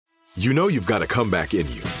You know you've got a comeback in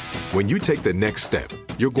you. When you take the next step,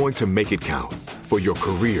 you're going to make it count for your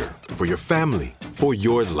career, for your family, for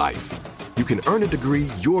your life. You can earn a degree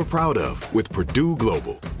you're proud of with Purdue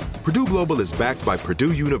Global. Purdue Global is backed by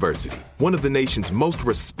Purdue University, one of the nation's most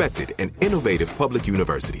respected and innovative public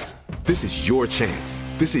universities. This is your chance.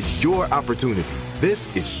 This is your opportunity.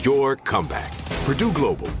 This is your comeback. Purdue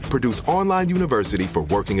Global, Purdue's online university for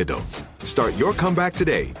working adults. Start your comeback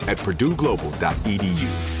today at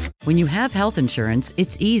purdueglobal.edu. When you have health insurance,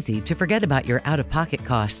 it's easy to forget about your out-of-pocket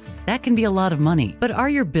costs. That can be a lot of money. But are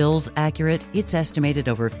your bills accurate? It's estimated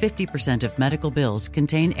over 50% of medical bills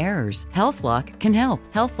contain errors. HealthLock can help.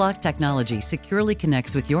 HealthLock technology securely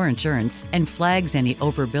connects with your insurance and flags any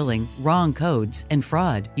overbilling, wrong codes, and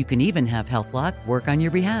fraud. You can even have HealthLock work on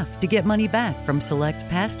your behalf to get money back from select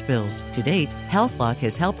past bills. To date, HealthLock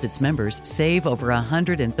has helped its members save over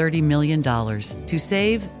 $130 million. To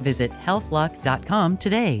save, visit healthlock.com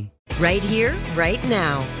today. Right here, right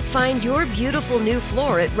now. Find your beautiful new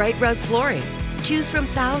floor at Right Rug Flooring. Choose from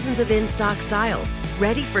thousands of in-stock styles,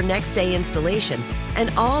 ready for next day installation,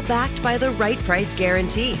 and all backed by the right price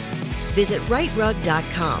guarantee. Visit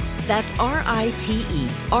rightrug.com. That's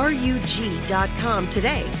RITERUG.com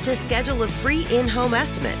today to schedule a free in-home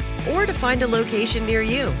estimate or to find a location near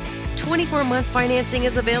you. 24-month financing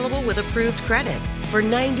is available with approved credit. For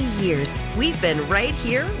 90 years, we've been right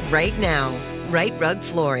here, right now. Right Rug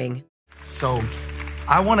Flooring. So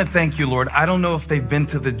I want to thank you, Lord. I don't know if they've been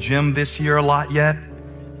to the gym this year a lot yet,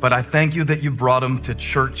 but I thank you that you brought them to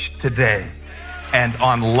church today and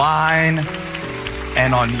online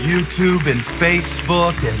and on YouTube and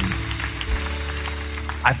Facebook. And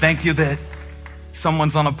I thank you that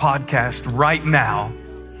someone's on a podcast right now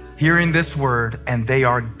hearing this word and they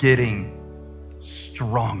are getting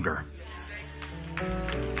stronger.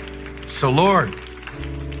 So, Lord,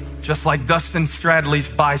 just like Dustin Stradley's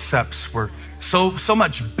biceps were so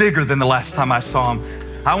much bigger than the last time I saw him,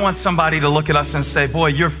 I want somebody to look at us and say, boy,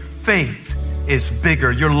 your faith is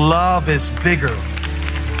bigger. Your love is bigger.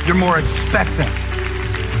 You're more expectant.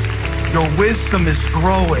 Your wisdom is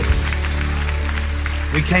growing.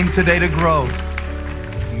 We came today to grow.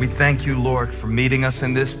 And we thank you, Lord, for meeting us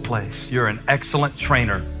in this place. You're an excellent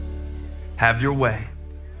trainer. Have your way.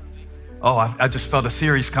 Oh, I just felt a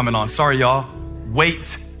series coming on. Sorry, y'all.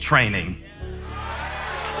 Weight training.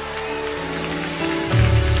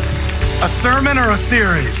 A sermon or a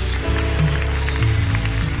series?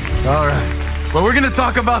 All right. Well, we're going to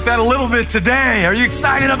talk about that a little bit today. Are you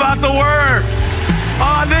excited about the word?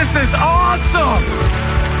 Oh, this is awesome.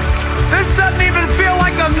 This doesn't even feel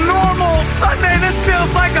like a normal Sunday. This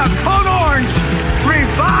feels like a Code Orange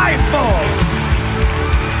revival.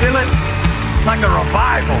 Feel it? Like a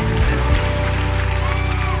revival.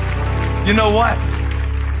 You know what?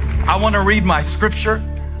 I want to read my scripture.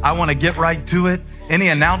 I want to get right to it. Any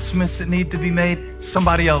announcements that need to be made,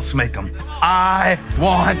 somebody else make them. I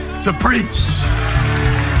want to preach.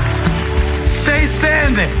 Stay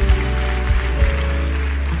standing.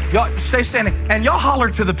 Y'all stay standing. And y'all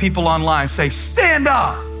holler to the people online. Say, stand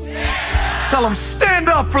up. Tell them, stand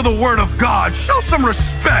up for the word of God. Show some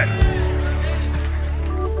respect.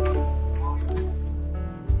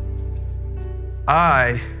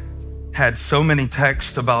 I had so many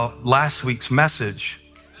texts about last week's message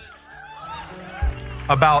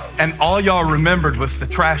and all y'all remembered was the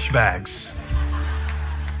trash bags.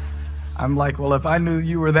 I'm like, well, if I knew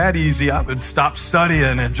you were that easy, I would stop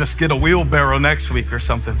studying and just get a wheelbarrow next week or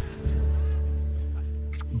something.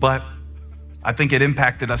 But I think it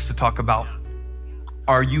impacted us to talk about,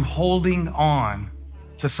 are you holding on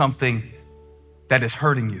to something that is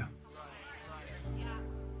hurting you?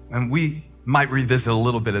 And we might revisit a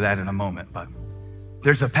little bit of that in a moment, but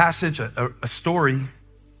there's a passage, a story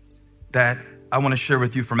that I want to share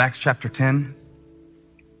with you from Acts chapter 10.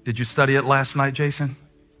 Did you study it last night, Jason?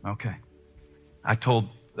 Okay. I told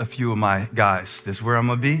a few of my guys, this is where I'm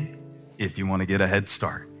going to be if you want to get a head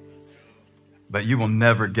start. But you will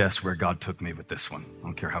never guess where God took me with this one. I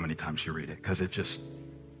don't care how many times you read it, because it just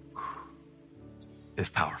is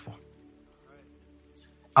powerful.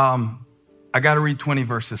 I got to read 20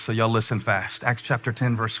 verses, so y'all listen fast. Acts chapter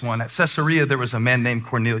 10, verse 1. At Caesarea, there was a man named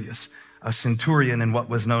Cornelius, a centurion in what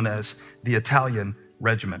was known as the Italian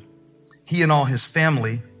regiment. He and all his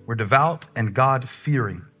family were devout and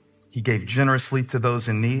God-fearing. He gave generously to those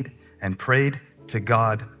in need and prayed to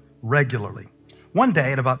God regularly. One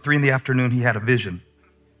day at about 3 p.m, he had a vision.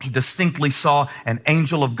 He distinctly saw an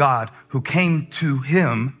angel of God who came to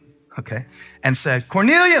him, and said,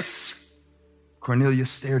 Cornelius! Cornelius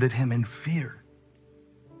stared at him in fear.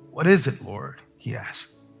 What is it, Lord? He asked.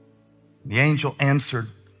 The angel answered,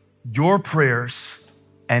 your prayers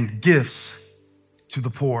and gifts to the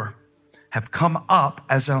poor have come up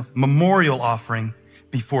as a memorial offering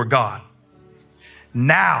before God.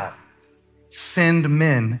 Now send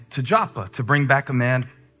men to Joppa to bring back a man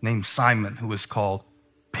named Simon who is called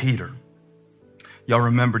Peter. Y'all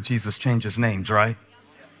remember Jesus changes names, right?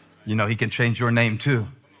 You know, he can change your name too.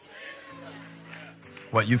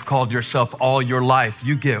 What you've called yourself all your life,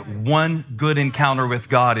 you get one good encounter with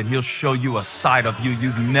God and he'll show you a side of you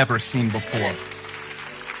you've never seen before.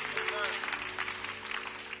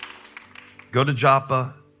 Go to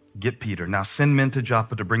Joppa, get Peter. Now send men to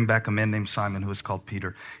Joppa to bring back a man named Simon who is called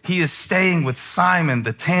Peter. He is staying with Simon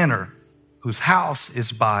the tanner, whose house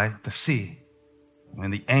is by the sea.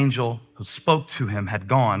 When the angel who spoke to him had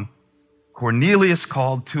gone, Cornelius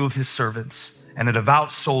called two of his servants and a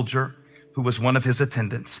devout soldier who was one of his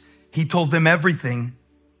attendants. He told them everything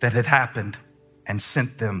that had happened and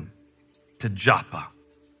sent them to Joppa.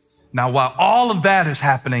 Now, while all of that is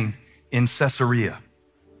happening in Caesarea,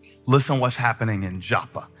 listen what's happening in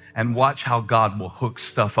Joppa and watch how God will hook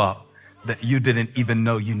stuff up that you didn't even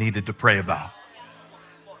know you needed to pray about.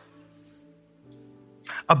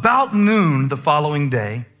 About noon the following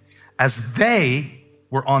day, as they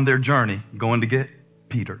were on their journey going to get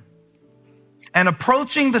Peter and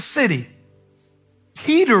approaching the city,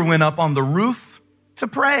 Peter went up on the roof to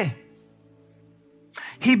pray.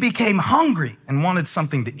 He became hungry and wanted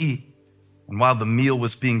something to eat. And while the meal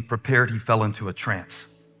was being prepared, he fell into a trance.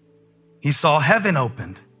 He saw heaven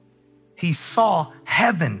opened. He saw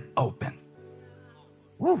heaven open.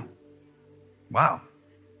 Woo. Wow.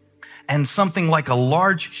 And something like a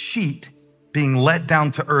large sheet being let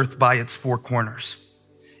down to earth by its four corners.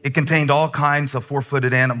 It contained all kinds of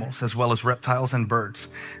four-footed animals, as well as reptiles and birds.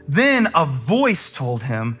 Then a voice told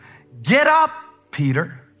him, "Get up,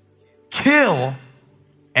 Peter, kill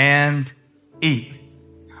and eat."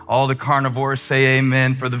 All the carnivores say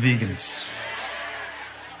amen for the vegans.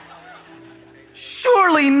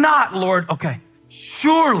 Surely not, Lord. Okay,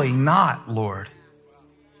 surely not, Lord.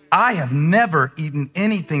 I have never eaten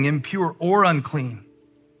anything impure or unclean.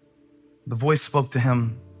 The voice spoke to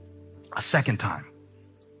him a second time.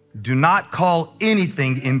 Do not call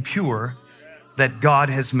anything impure that God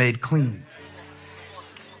has made clean.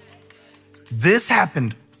 This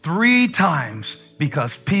happened 3 times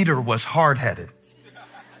because Peter was hard-headed.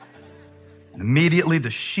 And immediately the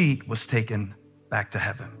sheet was taken back to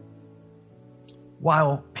heaven.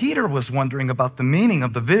 While Peter was wondering about the meaning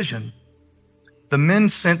of the vision, the men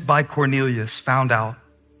sent by Cornelius found out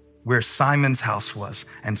where Simon's house was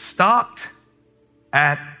and stopped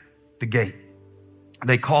at the gate.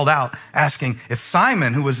 They called out, asking if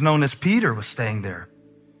Simon, who was known as Peter, was staying there.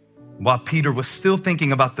 While Peter was still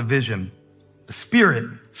thinking about the vision, the Spirit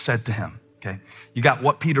said to him, okay, you got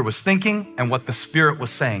what Peter was thinking and what the Spirit was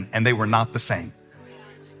saying, and they were not the same.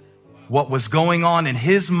 What was going on in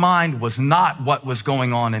his mind was not what was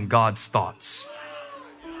going on in God's thoughts.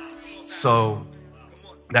 So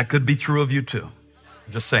that could be true of you too.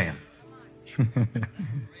 Just saying.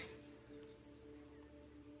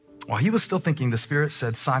 While he was still thinking, the Spirit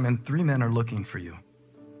said, Simon, 3 men are looking for you.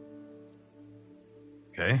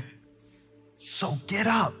 Okay. So get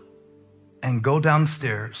up and go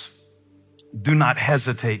downstairs. Do not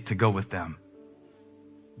hesitate to go with them.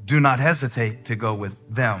 Do not hesitate to go with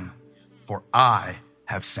them, for I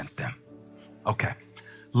have sent them. Okay.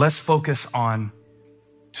 Let's focus on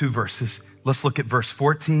 2 verses. Let's look at verse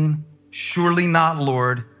 14. Surely not,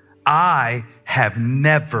 Lord. I have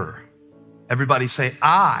never. Everybody say,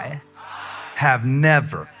 I have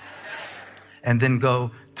never. And then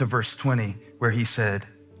go to verse 20 where he said,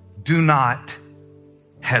 do not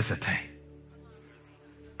hesitate.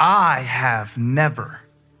 I have never.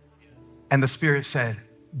 And the Spirit said,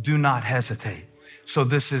 do not hesitate. So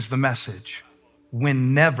this is the message.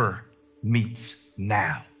 When never meets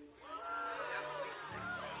now.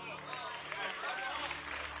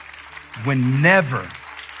 When never.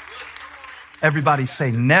 Everybody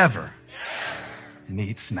say never.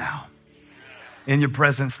 Meets now. In your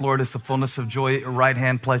presence, Lord, is the fullness of joy, at your right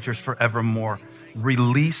hand, pleasures forevermore.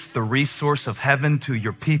 Release the resource of heaven to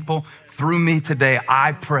your people. Through me today,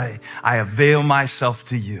 I pray, I avail myself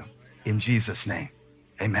to you. In Jesus' name,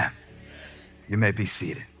 amen. You may be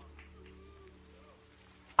seated.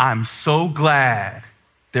 I'm so glad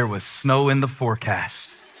there was snow in the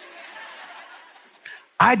forecast.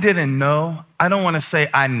 I didn't know. I don't want to say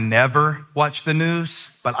I never watch the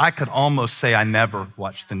news, but I could almost say I never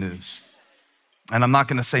watch the news. And I'm not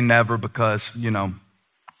going to say never because, I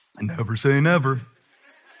never say never.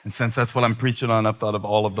 And since that's what I'm preaching on, I've thought of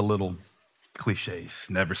all of the little cliches.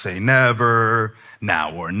 Never say never,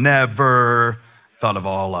 now or never, Thought of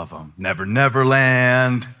all of them. Never,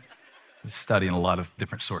 Neverland. Studying a lot of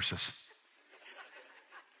different sources.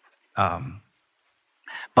 But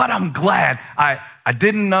I'm glad. I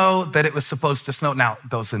didn't know that it was supposed to snow. Now,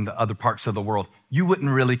 those in the other parts of the world, you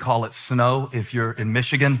wouldn't really call it snow if you're in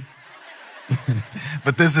Michigan.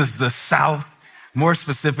 But this is the South, more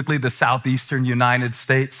specifically the southeastern United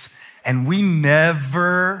States. And we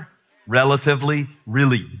never relatively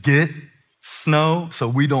really get snow, so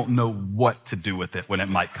we don't know what to do with it when it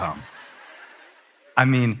might come. I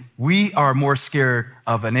mean, we are more scared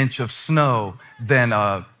of an inch of snow than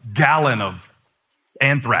a gallon of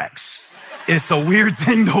anthrax. It's a weird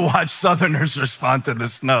thing to watch Southerners respond to the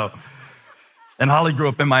snow. And Holly grew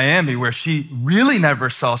up in Miami where she really never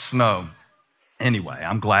saw snow. Anyway,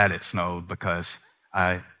 I'm glad it snowed because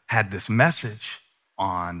I had this message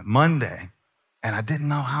on Monday and I didn't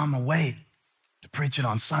know how I'm gonna wait to preach it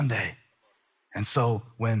on Sunday. And so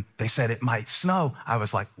when they said it might snow, I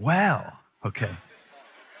was like, well, okay,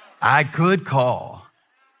 I could call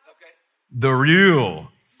the real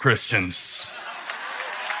Christians,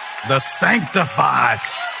 the sanctified.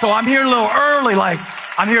 So I'm here a little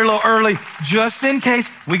early, just in case.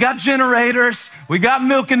 We got generators, we got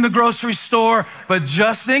milk in the grocery store, but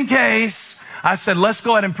just in case, I said, let's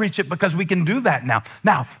go ahead and preach it because we can do that now.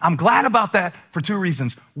 Now, I'm glad about that for two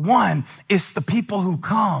reasons. One, it's the people who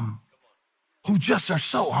come who just are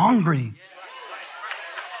so hungry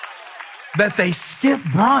that they skip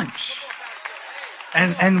brunch.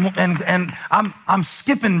 And I'm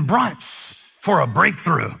skipping brunch for a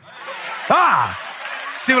breakthrough.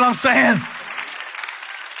 See what I'm saying?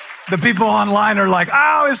 The people online are like,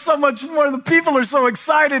 oh, it's so much more. The people are so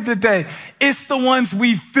excited today. It's the ones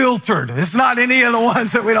we filtered. It's not any of the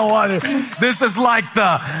ones that we don't want to. This is like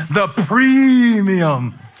the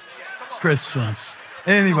premium Christians.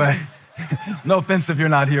 Anyway, no offense if you're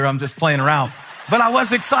not here. I'm just playing around. But I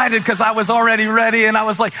was excited because I was already ready. And I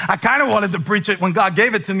was like, I kind of wanted to preach it when God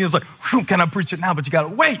gave it to me. I was like, can I preach it now? But you got to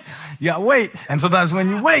wait. You got to wait. And sometimes when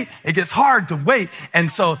you wait, it gets hard to wait.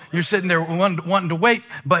 And so you're sitting there wanting to wait,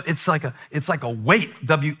 but it's like a weight,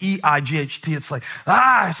 WEIGHT. It's like,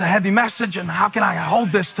 it's a heavy message. And how can I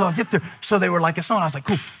hold this till I get there? So they were like, it's on. I was like,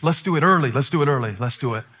 cool, let's do it early. Let's do it early. Let's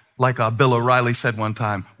do it. Like Bill O'Reilly said one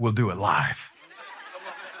time, we'll do it live.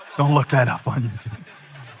 Don't look that up on YouTube.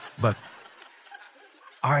 But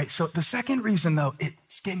all right, so the second reason, though, it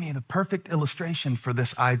gave me the perfect illustration for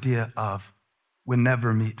this idea of when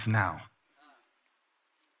never meets now.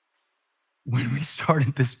 When we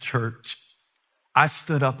started this church, I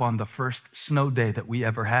stood up on the first snow day that we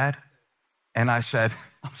ever had, and I said,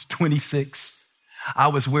 I was 26. I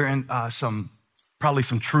was wearing probably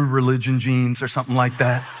some True Religion jeans or something like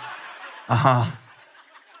that.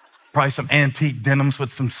 Probably some antique denims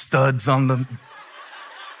with some studs on them.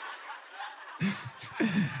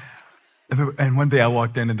 And one day I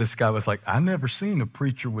walked in and this guy was like, I never seen a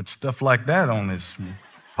preacher with stuff like that on his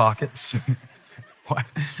pockets. Why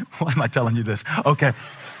am I telling you this? Okay.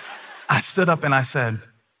 I stood up and I said,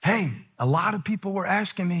 hey, a lot of people were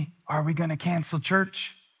asking me, are we going to cancel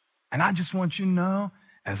church? And I just want you to know,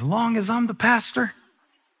 as long as I'm the pastor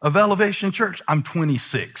of Elevation Church, I'm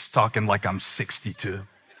 26, talking like I'm 62.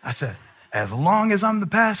 I said, as long as I'm the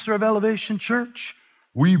pastor of Elevation Church,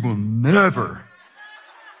 we will never.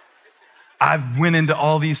 I went into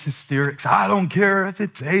all these hysterics. I don't care if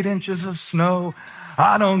it's 8 inches of snow.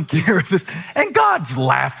 I don't care if it's, and God's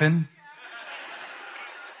laughing.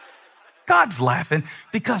 God's laughing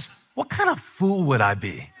because what kind of fool would I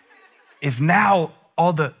be if now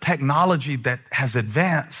all the technology that has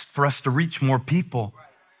advanced for us to reach more people,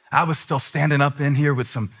 I was still standing up in here with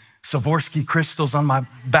some Swarovski crystals on my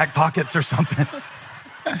back pockets or something,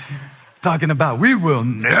 talking about we will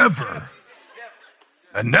never,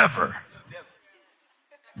 and never.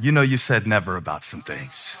 You know, you said never about some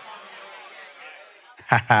things.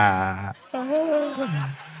 In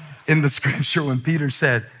the scripture, when Peter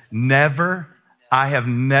said, never, I have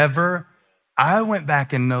never, I went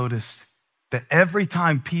back and noticed that every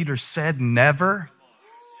time Peter said never,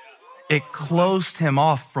 it closed him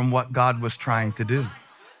off from what God was trying to do.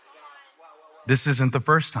 This isn't the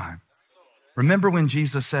first time. Remember when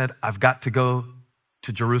Jesus said, I've got to go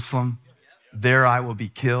to Jerusalem. There I will be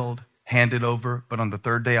killed, handed over, but on the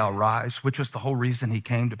third day I'll rise, which was the whole reason he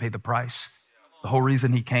came to pay the price. The whole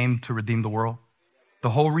reason he came to redeem the world. The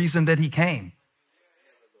whole reason that he came.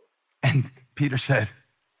 And Peter said,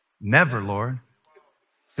 never, Lord.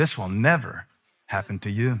 This will never happen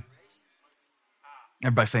to you.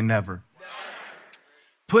 Everybody say never.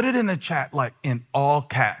 Put it in the chat like in all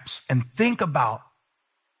caps and think about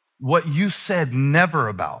what you said never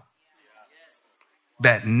about.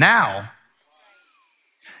 That now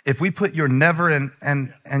if we put your never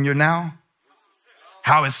and your now,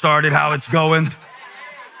 how it started, how it's going.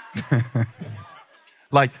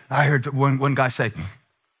 Like I heard one guy say,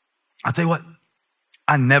 I'll tell you what,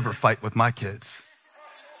 I never fight with my kids.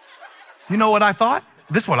 You know what I thought?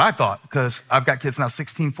 This is what I thought, because I've got kids now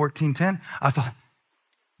 16, 14, 10. I thought,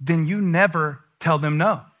 then you never tell them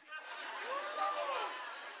no.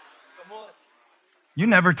 You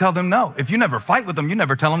never tell them no. If you never fight with them, you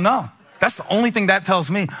never tell them no. That's the only thing that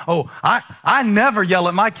tells me. Oh, I never yell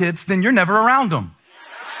at my kids, then you're never around them.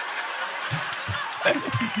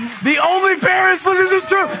 The only parents, this is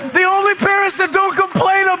true, the only parents that don't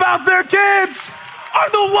complain about their kids are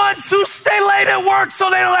the ones who stay late at work so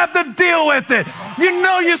they don't have to deal with it. You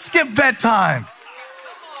know you skip bedtime.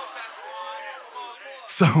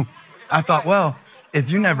 So I thought, well, if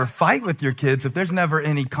you never fight with your kids, if there's never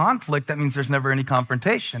any conflict, that means there's never any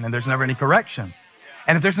confrontation and there's never any correction.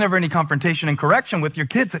 And if there's never any confrontation and correction with your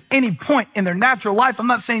kids at any point in their natural life, I'm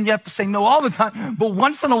not saying you have to say no all the time, but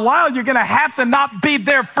once in a while, you're going to have to not be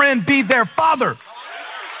their friend, be their father.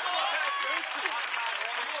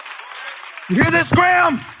 You hear this,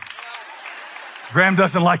 Graham? Graham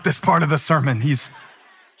doesn't like this part of the sermon. He's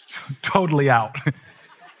totally out.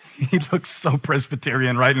 He looks so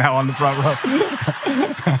Presbyterian right now on the front row.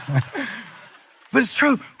 But it's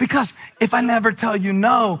true, because if I never tell you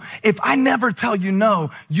no,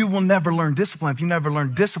 you will never learn discipline. If you never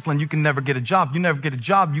learn discipline, you can never get a job. You never get a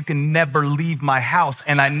job, you can never leave my house,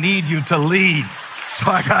 and I need you to lead.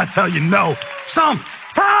 So I gotta tell you no.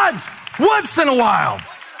 Sometimes, once in a while.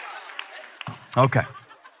 Okay,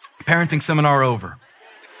 parenting seminar over.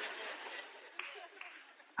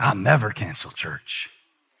 I'll never cancel church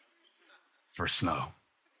for snow.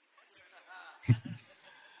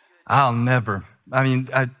 I'll never. I mean,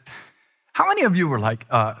 how many of you were like,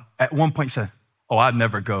 at one point said, oh, I'd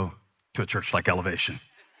never go to a church like Elevation.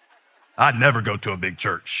 I'd never go to a big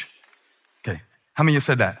church. Okay, how many of you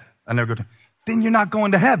said that? I never go to. Then you're not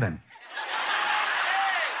going to heaven.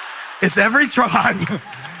 It's every tribe,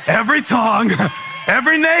 every tongue,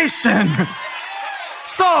 every nation.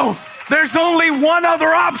 So there's only one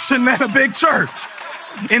other option than a big church.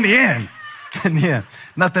 In the end,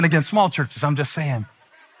 nothing against small churches. I'm just saying.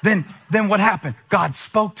 Then what happened? God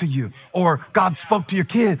spoke to you, or God spoke to your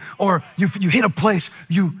kid, or you hit a place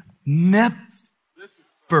you never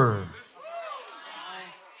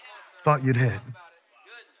thought you'd hit.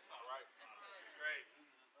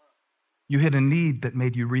 You hit a need that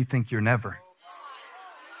made you rethink your never.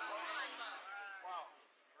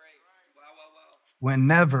 When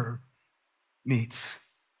never meets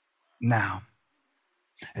now.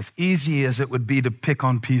 As easy as it would be to pick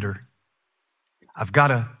on Peter, I've got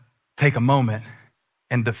to take a moment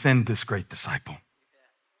and defend this great disciple.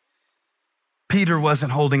 Peter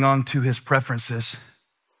wasn't holding on to his preferences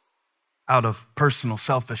out of personal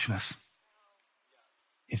selfishness.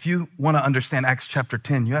 If you want to understand Acts chapter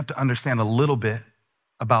 10, you have to understand a little bit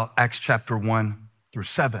about Acts chapter 1 through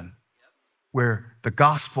 7, where the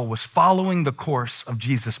gospel was following the course of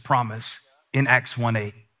Jesus' promise in Acts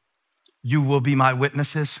 1:8. You will be my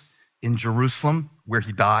witnesses in Jerusalem, where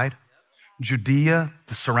he died, Judea,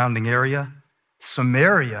 the surrounding area,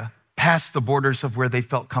 Samaria, past the borders of where they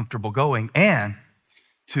felt comfortable going, and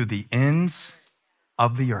to the ends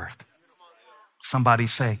of the earth. Somebody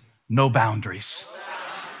say, no boundaries.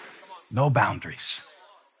 No boundaries.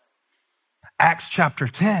 Acts chapter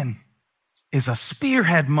 10 is a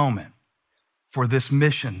spearhead moment for this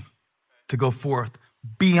mission to go forth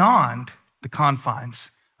beyond the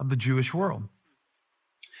confines of the Jewish world.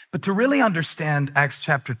 But to really understand Acts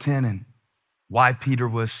chapter 10 and why Peter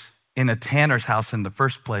was in a tanner's house in the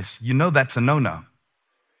first place, you know that's a no-no.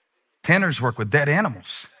 Tanners work with dead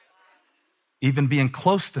animals. Even being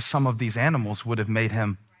close to some of these animals would have made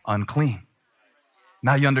him unclean.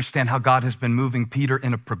 Now you understand how God has been moving Peter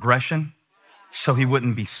in a progression so he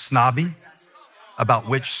wouldn't be snobby about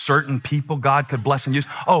which certain people God could bless and use.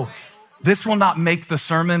 Oh, this will not make the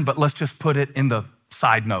sermon, but let's just put it in the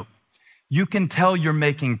side note. You can tell you're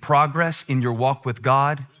making progress in your walk with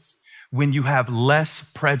God when you have less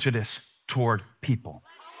prejudice toward people.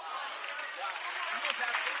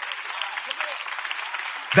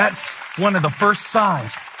 That's one of the first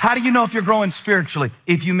signs. How do you know if you're growing spiritually?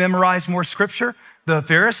 If you memorize more scripture. The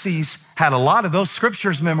Pharisees had a lot of those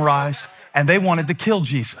scriptures memorized, and they wanted to kill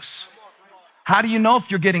Jesus. How do you know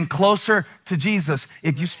if you're getting closer to Jesus?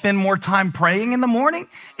 If you spend more time praying in the morning?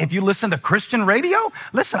 If you listen to Christian radio?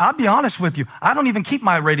 Listen, I'll be honest with you. I don't even keep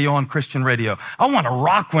my radio on Christian radio. I want to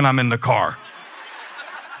rock when I'm in the car.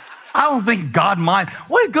 I don't think God minds.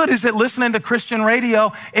 What good is it listening to Christian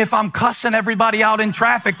radio if I'm cussing everybody out in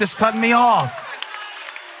traffic that's cutting me off?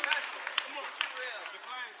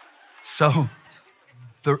 So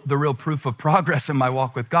the real proof of progress in my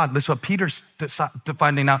walk with God, this is what Peter's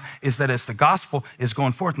finding out, is that as the gospel is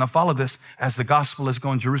going forth, now follow this, as the gospel is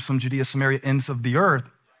going Jerusalem, Judea, Samaria, ends of the earth,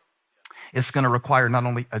 it's going to require not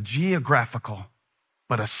only a geographical,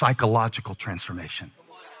 but a psychological transformation.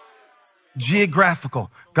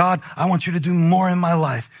 Geographical. God, I want you to do more in my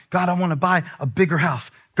life. God, I want to buy a bigger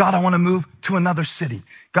house. God, I want to move to another city.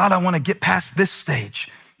 God, I want to get past this stage.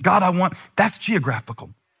 God, that's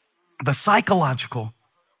geographical. The psychological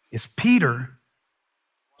is Peter,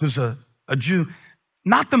 who's a Jew,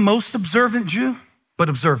 not the most observant Jew, but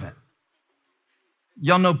observant.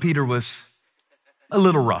 Y'all know Peter was a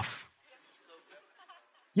little rough.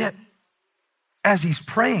 Yet, as he's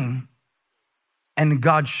praying and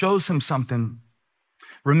God shows him something,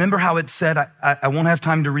 remember how it said, I won't have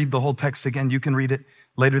time to read the whole text again. You can read it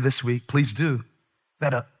later this week. Please do.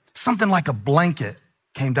 That something like a blanket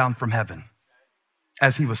came down from heaven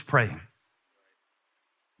as he was praying.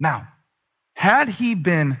 Now, had he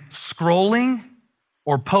been scrolling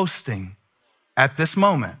or posting at this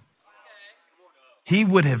moment, he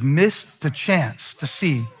would have missed the chance to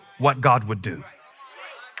see what God would do.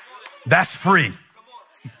 That's free.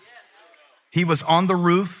 He was on the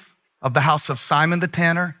roof of the house of Simon the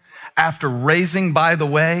tanner after raising, by the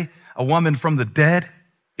way, a woman from the dead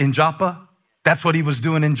in Joppa. That's what he was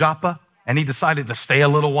doing in Joppa. And he decided to stay a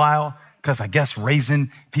little while because I guess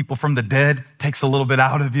raising people from the dead takes a little bit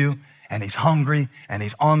out of you. And he's hungry and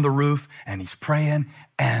he's on the roof and he's praying,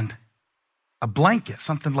 and a blanket,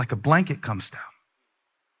 something like a blanket, comes down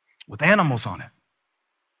with animals on it.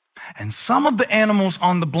 And some of the animals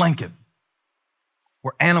on the blanket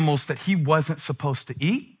were animals that he wasn't supposed to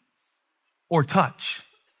eat or touch,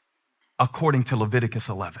 according to Leviticus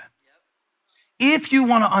 11. If you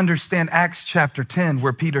want to understand Acts chapter 10,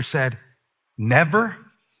 where Peter said, never,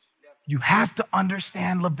 you have to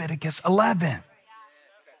understand Leviticus 11.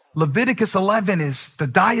 Leviticus 11 is the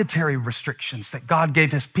dietary restrictions that God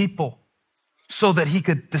gave his people so that he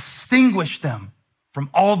could distinguish them from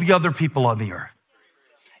all the other people on the earth.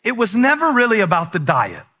 It was never really about the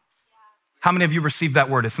diet. How many of you received that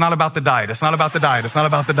word? It's not about the diet. It's not about the diet. It's not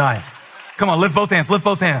about the diet. Come on, lift both hands. Lift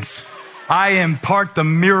both hands. I impart the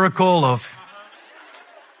miracle of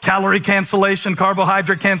calorie cancellation,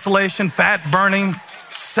 carbohydrate cancellation, fat burning,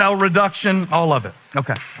 cell reduction, all of it.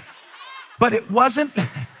 Okay. But it wasn't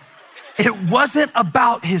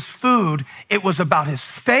about his food. It was about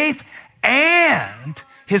his faith and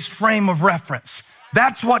his frame of reference.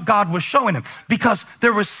 That's what God was showing him, because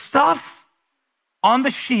there was stuff on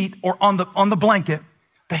the sheet or on the blanket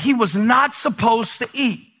that he was not supposed to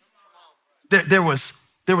eat. There was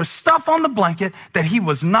stuff on the blanket that he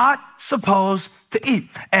was not supposed to eat.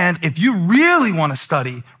 And if you really want to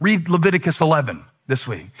study, read Leviticus 11 this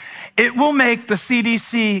week. It will make the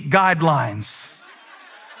CDC guidelines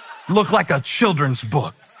look like a children's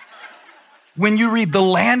book. When you read the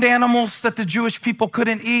land animals that the Jewish people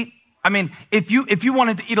couldn't eat, I mean, if you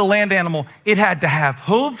wanted to eat a land animal, it had to have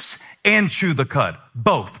hooves and chew the cud,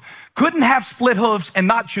 both. Couldn't have split hooves and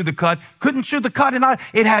not chew the cud. Couldn't chew the cud and not.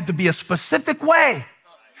 It had to be a specific way.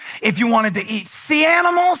 If you wanted to eat sea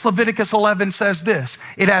animals, Leviticus 11 says this: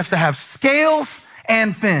 it has to have scales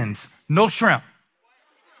and fins, no shrimp.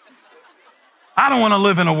 I don't want to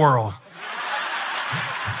live in a world.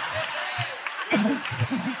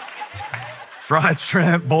 Fried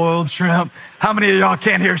shrimp, boiled shrimp. How many of y'all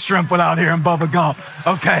can't hear shrimp without hearing Bubba Gump?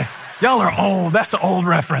 Okay, y'all are old. That's an old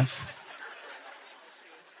reference.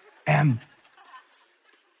 And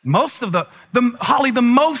most of the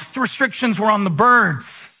most restrictions were on the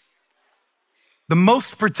birds. The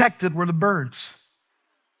most protected were the birds.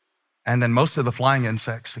 And then most of the flying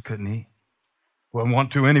insects they couldn't eat. Wouldn't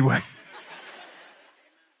want to anyway.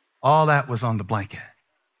 All that was on the blanket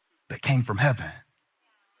that came from heaven.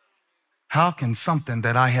 How can something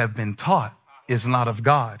that I have been taught is not of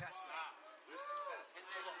God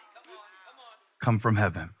come from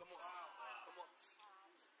heaven?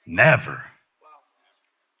 Never.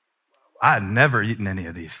 I had never eaten any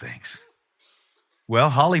of these things. Well,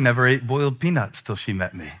 Holly never ate boiled peanuts till she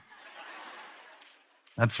met me.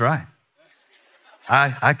 That's right.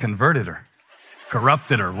 I converted her,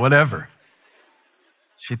 corrupted her, whatever.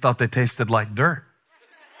 She thought they tasted like dirt.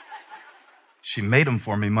 She made them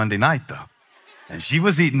for me Monday night, though, and she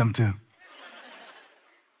was eating them too.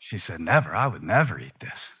 She said, never, I would never eat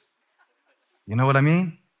this. You know what I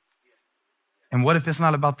mean? And what if it's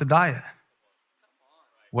not about the diet?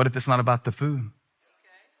 What if it's not about the food?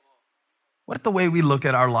 What if the way we look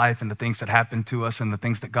at our life and the things that happen to us and the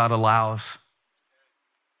things that God allows,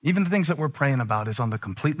 even the things that we're praying about, is on the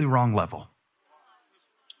completely wrong level?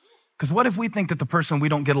 Because what if we think that the person we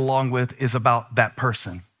don't get along with is about that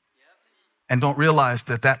person and don't realize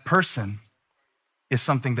that that person is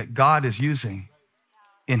something that God is using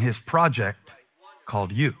in his project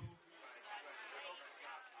called you?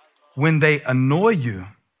 When they annoy you,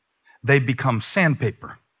 they become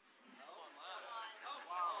sandpaper.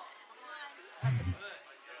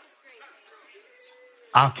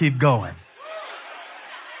 I'll keep going.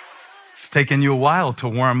 It's taking you a while to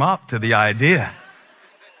warm up to the idea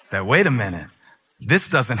that, wait a minute, this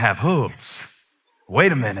doesn't have hooves.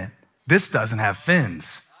 Wait a minute, this doesn't have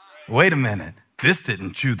fins. Wait a minute, this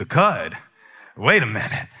didn't chew the cud. Wait a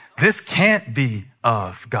minute, this can't be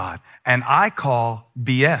of God. And I call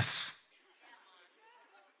BS.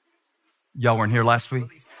 Y'all weren't here last week?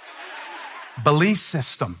 Belief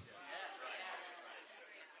system.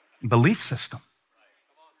 Belief system.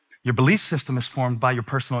 Your belief system is formed by your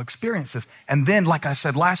personal experiences. And then, like I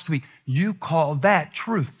said last week, you call that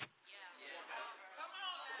truth.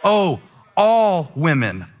 Oh, all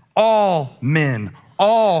women, all men,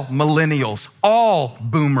 all millennials, all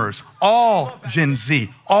boomers, all Gen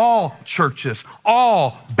Z, all churches,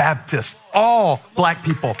 all Baptists, all black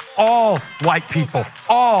people, all white people,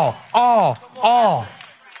 all.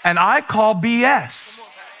 And I call BS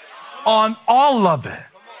on all of it.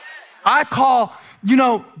 I call,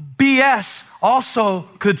 BS also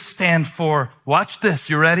could stand for, watch this,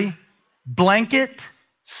 you ready? Blanket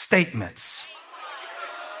statements.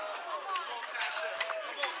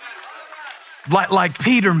 Like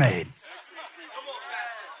Peter made.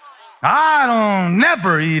 I don't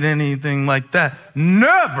never eat anything like that.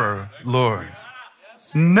 Never, Lord.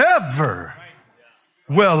 Never.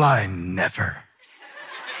 Well, I never.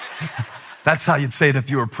 That's how you'd say it if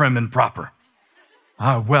you were prim and proper.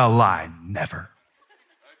 Well, I never.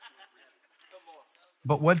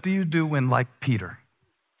 But what do you do when, like Peter,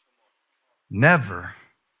 never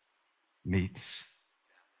meets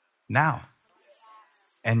now?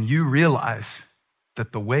 And you realize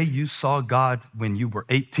that the way you saw God when you were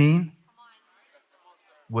 18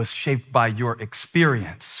 was shaped by your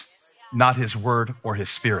experience, not his word or his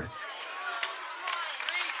spirit.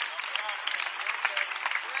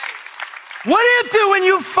 What do you do when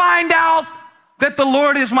you find out that the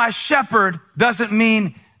Lord is my shepherd? Doesn't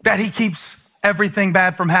mean that he keeps everything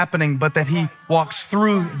bad from happening, but that he walks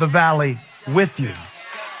through the valley with you.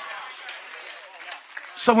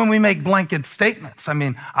 So when we make blanket statements,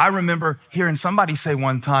 I remember hearing somebody say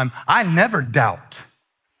one time, I never doubt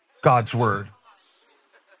God's word.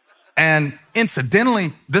 And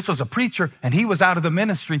incidentally, this was a preacher, and he was out of the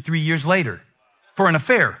ministry 3 years later for an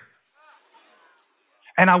affair.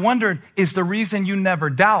 And I wondered, is the reason you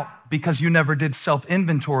never doubt because you never did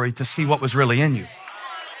self-inventory to see what was really in you?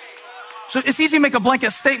 So it's easy to make a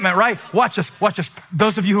blanket statement, right? Watch this.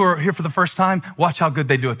 Those of you who are here for the first time, watch how good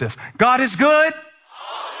they do at this. God is good.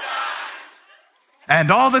 And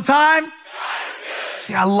all the time?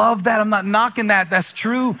 See, I love that. I'm not knocking that. That's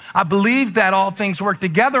true. I believe that all things work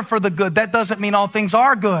together for the good. That doesn't mean all things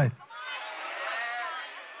are good.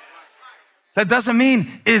 That doesn't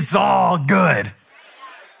mean it's all good.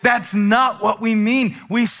 That's not what we mean.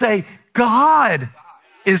 We say God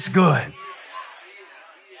is good.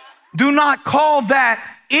 Do not call that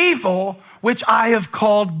evil, which I have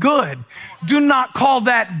called good. Do not call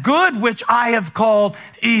that good, which I have called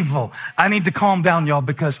evil. I need to calm down, y'all,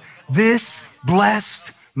 because this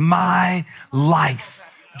blessed my life.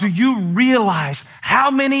 Do you realize how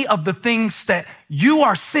many of the things that you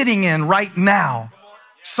are sitting in right now,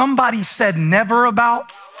 somebody said never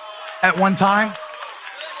about at one time?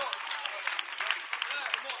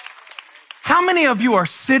 How many of you are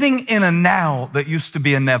sitting in a now that used to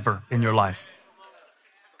be a never in your life?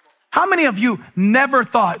 How many of you never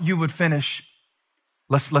thought you would finish?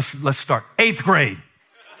 Let's start. 8th grade.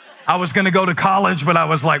 I was going to go to college, but I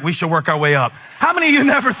was like, we should work our way up. How many of you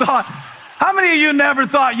never thought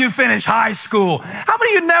you'd finish high school? How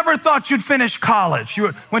many of you never thought you'd finish college?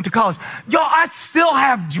 You went to college. Y'all, I still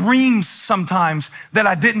have dreams sometimes that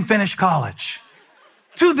I didn't finish college.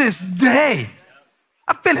 To this day.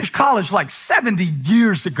 I finished college like 70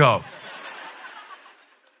 years ago.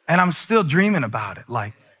 And I'm still dreaming about it.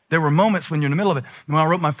 Like, there were moments when you're in the middle of it. When I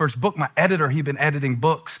wrote my first book, my editor, he'd been editing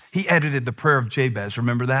books. He edited The Prayer of Jabez.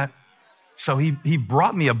 Remember that? So he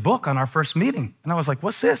brought me a book on our first meeting. And I was like,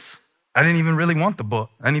 what's this? I didn't even really want the book.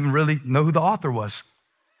 I didn't even really know who the author was.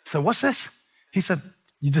 So what's this? He said,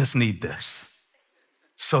 you just need this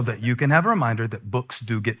so that you can have a reminder that books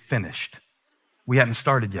do get finished. We hadn't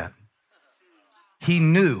started yet. He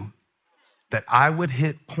knew that I would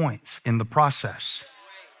hit points in the process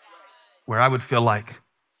where I would feel like,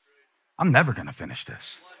 I'm never going to finish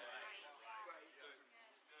this.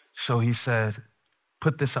 So he said,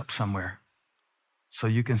 put this up somewhere so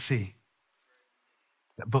you can see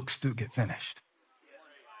that books do get finished.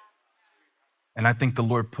 And I think the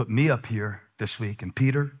Lord put me up here this week and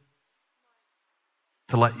Peter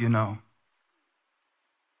to let you know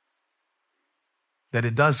that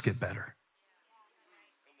it does get better.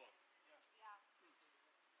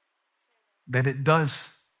 That it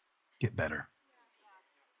does get better.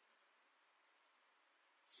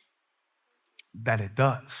 That it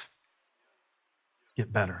does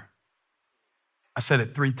get better. I said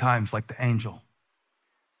it 3 times like the angel,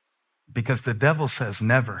 because the devil says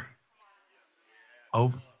never.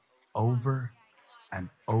 Over and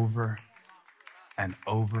over and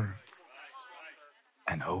over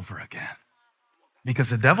and over again. Because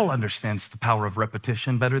the devil understands the power of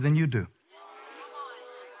repetition better than you do.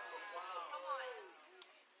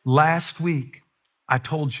 Last week, I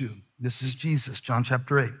told you, this is Jesus, John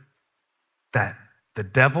chapter 8, that the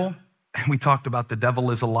devil, and we talked about the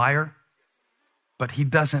devil is a liar, but he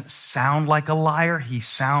doesn't sound like a liar. He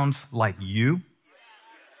sounds like you.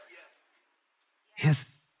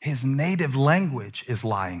 His native language is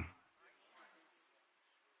lying.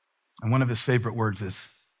 And one of his favorite words is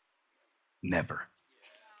never.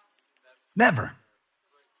 Never.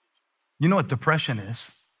 You know what depression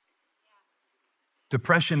is?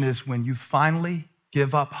 Depression is when you finally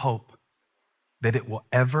give up hope that it will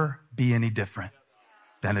ever be any different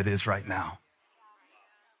than it is right now.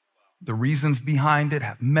 The reasons behind it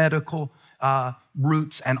have medical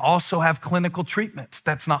roots and also have clinical treatments.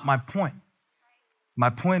 That's not my point. My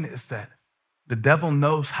point is that the devil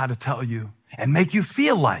knows how to tell you and make you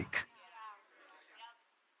feel like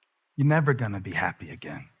you're never going to be happy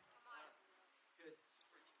again.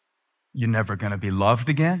 You're never going to be loved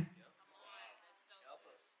again.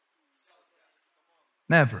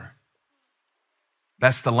 Never.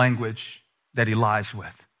 That's the language that he lies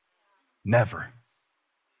with. Never.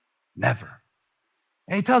 Never.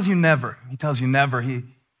 And he tells you never. He tells you never.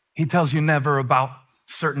 He tells you never about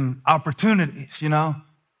certain opportunities, you know?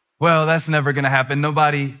 Well, that's never going to happen.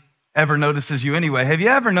 Nobody ever notices you anyway. Have you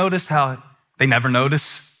ever noticed how they never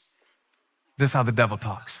notice? This is how the devil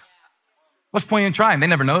talks. What's the point in trying? They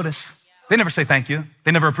never notice. They never say thank you.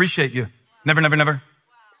 They never appreciate you. Never, never, never.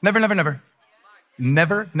 Never, never, never.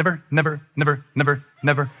 Never, never, never, never, never,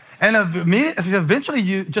 never. And eventually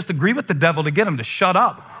you just agree with the devil to get him to shut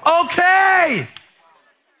up. Okay,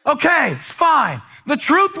 it's fine. The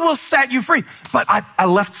truth will set you free. But I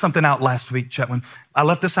left something out last week, Chetwin. I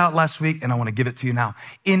left this out last week, and I want to give it to you now.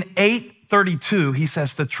 In 8:32, he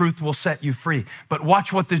says, the truth will set you free. But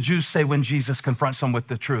watch what the Jews say when Jesus confronts them with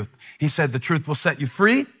the truth. He said, the truth will set you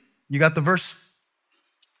free. You got the verse?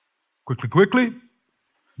 Quickly.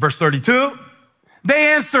 Verse 32.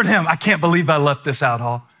 They answered him. I can't believe I left this out,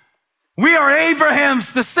 Hall. We are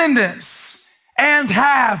Abraham's descendants and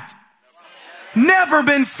have never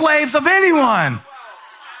been slaves of anyone.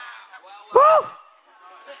 Woo!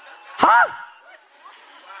 Huh?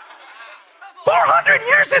 400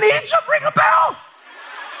 years in Egypt, ring a bell?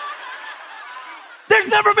 There's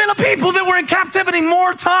never been a people that were in captivity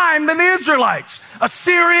more time than the Israelites.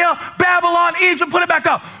 Assyria, Babylon, Egypt, put it back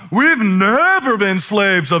up. We've never been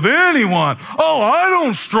slaves of anyone. Oh, I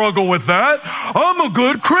don't struggle with that. I'm a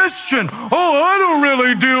good Christian. Oh, I don't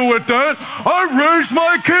really deal with that. I raise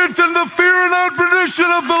my kids in the fear and admonition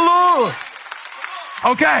of the Lord.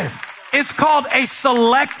 Okay, it's called a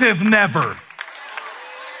selective never.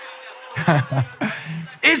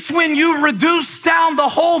 It's when you reduce down the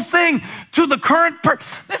whole thing to the current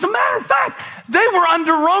As a matter of fact, they were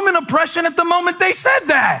under Roman oppression at the moment they said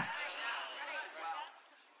that.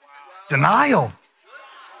 Denial.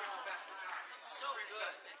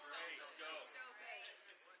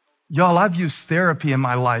 Y'all, I've used therapy in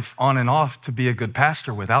my life on and off to be a good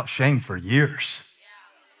pastor without shame for years.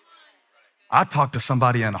 I talk to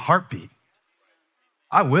somebody in a heartbeat.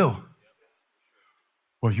 I will.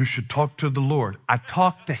 Well, you should talk to the Lord. I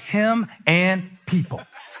talk to him and people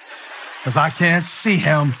because I can't see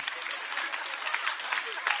him.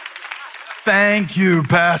 Thank you,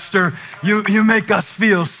 Pastor. You make us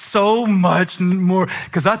feel so much more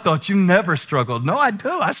because I thought you never struggled. No, I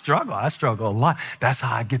do. I struggle a lot. That's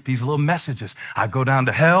how I get these little messages. I go down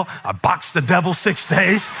to hell. I box the devil 6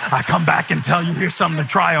 days. I come back and tell you here's something to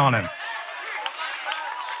try on him.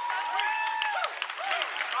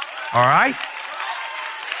 All right?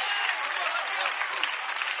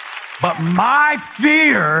 But my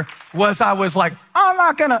fear was I was like,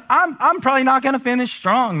 I'm probably not going to finish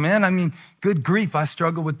strong, man. I mean, good grief. I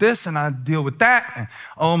struggle with this and I deal with that.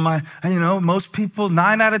 And most people,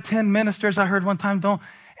 9 out of 10 ministers I heard one time don't.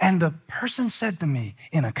 And the person said to me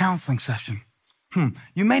in a counseling session,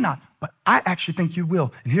 You may not, but I actually think you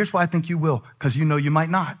will. And here's why I think you will, because you know you might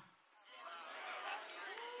not.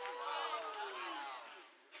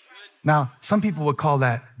 Now, some people would call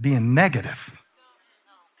that being negative.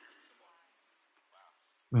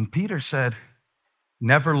 When Peter said,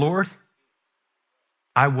 never, Lord,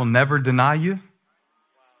 I will never deny you.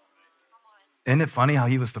 Isn't it funny how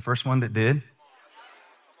he was the first one that did?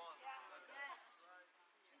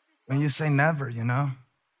 When you say never, you know,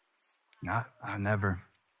 I never.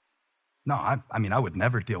 No, I mean, I would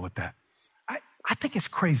never deal with that. I think it's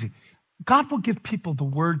crazy. God will give people the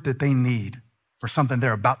word that they need for something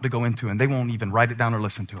they're about to go into, and they won't even write it down or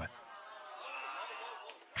listen to it.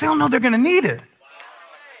 They don't know they're going to need it.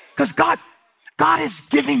 Because God is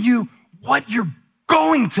giving you what you're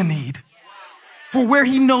going to need for where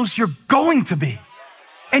he knows you're going to be.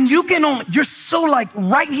 And you're so like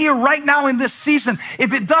right here, right now in this season.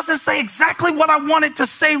 If it doesn't say exactly what I want it to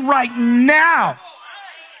say right now,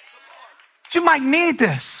 you might need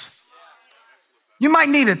this. You might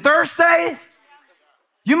need it Thursday.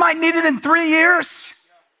 You might need it in 3 years.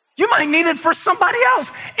 You might need it for somebody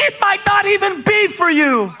else. It might not even be for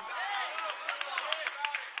you.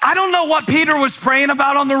 I don't know what Peter was praying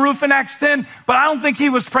about on the roof in Acts 10, but I don't think he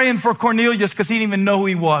was praying for Cornelius because he didn't even know who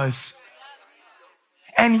he was.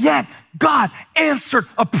 And yet, God answered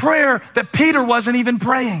a prayer that Peter wasn't even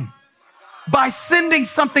praying by sending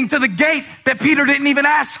something to the gate that Peter didn't even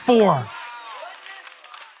ask for.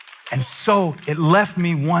 And so it left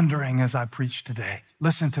me wondering as I preach today.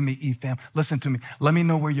 Listen to me, eFam. Listen to me. Let me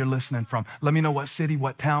know where you're listening from. Let me know what city,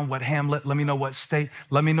 what town, what hamlet. Let me know what state.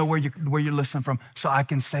 Let me know where you're listening from so I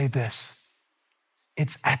can say this.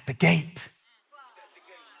 It's at the gate.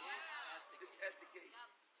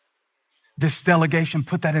 This delegation,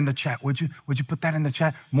 put that in the chat, would you? Would you put that in the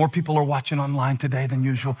chat? More people are watching online today than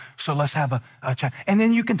usual, so let's have a chat. And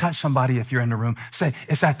then you can touch somebody if you're in the room. Say,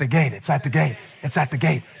 it's at the gate, it's at the gate, it's at the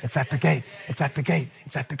gate, it's at the gate, it's at the gate,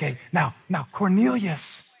 it's at the gate. Now,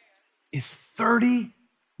 Cornelius is 30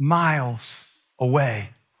 miles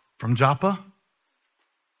away from Joppa.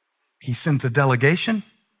 He sends a delegation.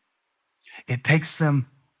 It takes them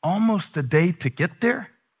almost a day to get there.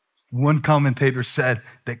 One commentator said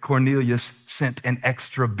that Cornelius sent an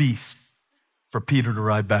extra beast for Peter to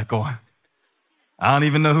ride back on. I don't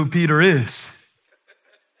even know who Peter is,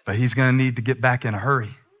 but he's going to need to get back in a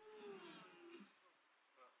hurry.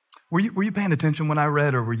 Were you paying attention when I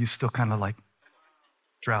read, or were you still kind of like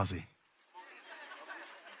drowsy?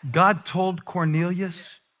 God told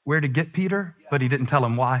Cornelius where to get Peter, but he didn't tell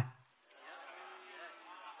him why.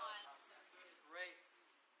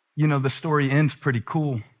 You know, the story ends pretty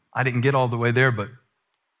cool. I didn't get all the way there, and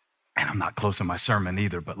I'm not closing my sermon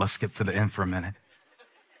either, but let's skip to the end for a minute.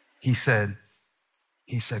 He said,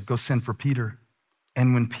 go send for Peter.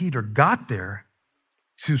 And when Peter got there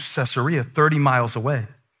to Caesarea, 30 miles away,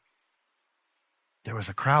 there was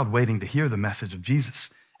a crowd waiting to hear the message of Jesus.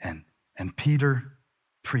 And Peter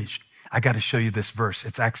preached. I got to show you this verse.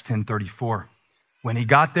 It's Acts 10:34. When he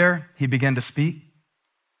got there, he began to speak,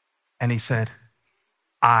 and he said,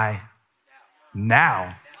 I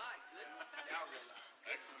now.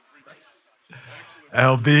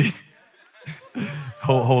 LB,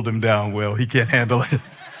 hold him down, Will. He can't handle it.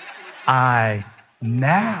 I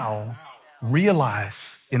now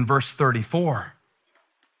realize in verse 34,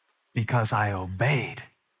 because I obeyed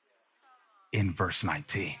in verse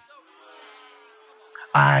 19.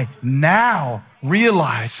 I now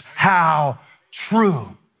realize how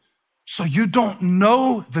true. So you don't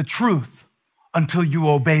know the truth until you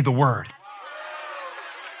obey the word.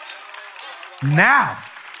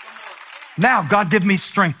 Now, God, give me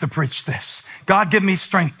strength to preach this. God, give me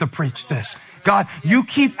strength to preach this. God, you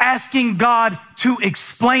keep asking God to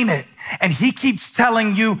explain it, and he keeps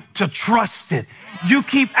telling you to trust it. You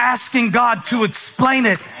keep asking God to explain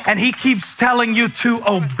it, and he keeps telling you to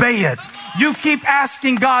obey it. You keep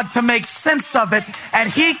asking God to make sense of it,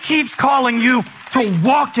 and he keeps calling you to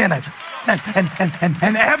walk in it.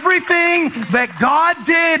 And everything that God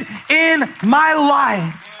did in my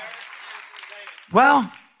life,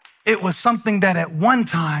 well, it was something that at one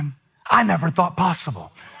time I never thought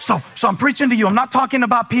possible. So I'm preaching to you. I'm not talking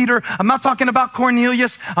about Peter. I'm not talking about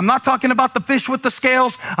Cornelius. I'm not talking about the fish with the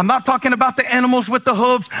scales. I'm not talking about the animals with the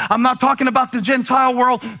hooves. I'm not talking about the Gentile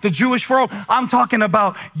world, the Jewish world. I'm talking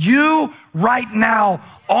about you right now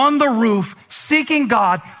on the roof, seeking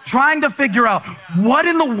God, trying to figure out what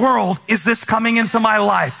in the world is this coming into my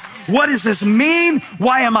life? What does this mean?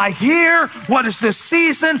 Why am I here? What is this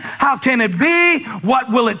season? How can it be? What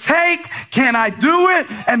will it take? Can I do it?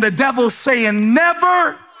 And the devil's saying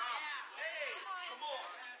never.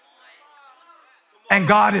 And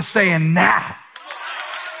God is saying now.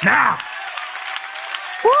 Now.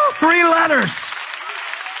 Woo, 3 letters.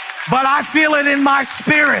 But I feel it in my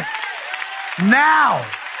spirit. Now.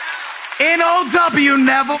 N-O-W,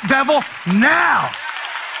 devil, now.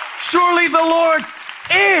 Surely the Lord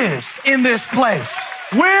is in this place.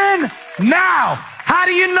 When? Now. How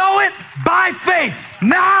do you know it? By faith.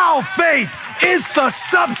 Now faith is the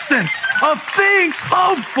substance of things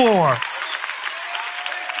hoped for.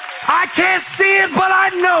 I can't see it, but I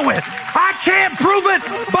know it. I can't prove it,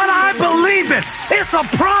 but I believe it. It's a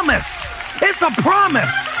promise. It's a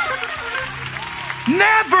promise.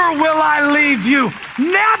 Never will I leave you.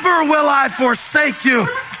 Never will I forsake you.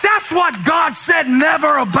 That's what God said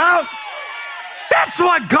never about. That's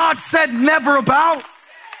what God said never about.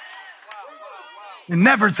 You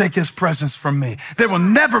never take his presence from me. There will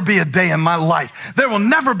never be a day in my life. There will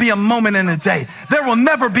never be a moment in a day. There will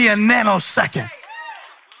never be a nanosecond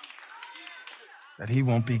that he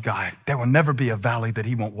won't be God. There will never be a valley that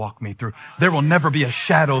he won't walk me through. There will never be a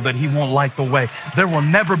shadow that he won't light the way. There will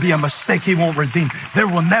never be a mistake he won't redeem. There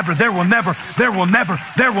will never be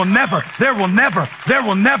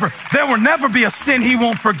a sin he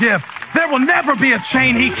won't forgive. There will never be a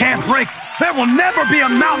chain he can't break. There will never be a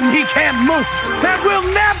mountain he can't move. There will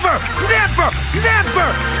never.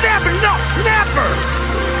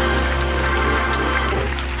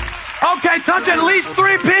 Okay, touch at least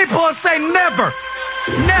 3 people and say never.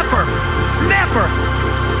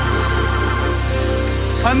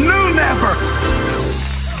 A new never.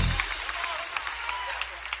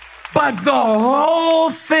 But the whole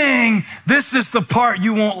thing, this is the part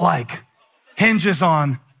you won't like, hinges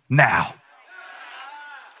on now.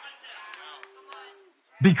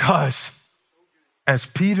 Because as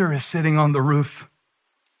Peter is sitting on the roof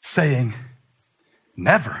saying,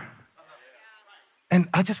 never. And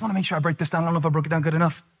I just want to make sure I break this down. I don't know if I broke it down good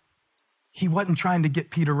enough. He wasn't trying to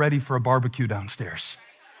get Peter ready for a barbecue downstairs.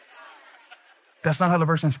 That's not how the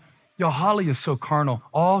verse ends. Yo, Holly is so carnal.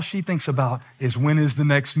 All she thinks about is when is the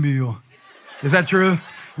next meal. Is that true?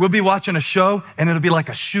 We'll be watching a show and it'll be like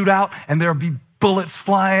a shootout and there'll be bullets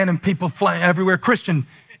flying and people flying everywhere. Christian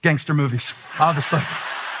gangster movies, obviously.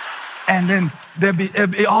 And then there'll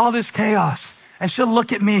be all this chaos. And she'll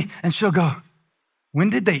look at me and she'll go, when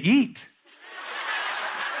did they eat?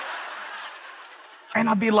 And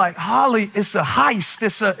I'll be like, Holly, it's a heist.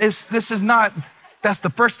 This is not, that's the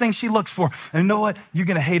first thing she looks for. And you know what? You're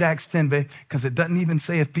going to hate Acts 10, babe, because it doesn't even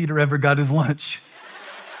say if Peter ever got his lunch.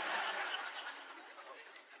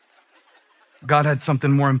 God had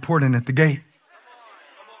something more important at the gate,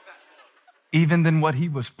 even than what he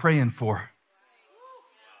was praying for.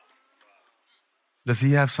 Does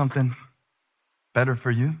he have something better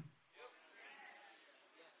for you?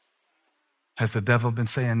 Has the devil been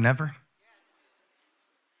saying never?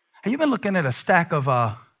 Have you been looking at a stack of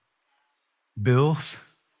bills?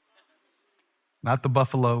 Not the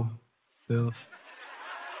Buffalo Bills.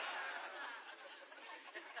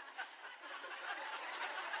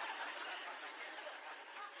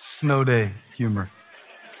 Snow day humor.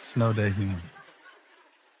 Snow day humor.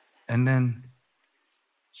 And then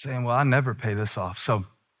saying, well, I never pay this off. So,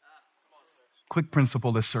 quick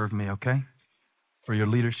principle to serve me, okay? For your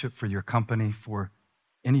leadership, for your company, for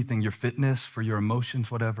anything, your fitness, for your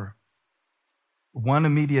emotions, whatever. One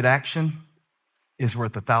immediate action is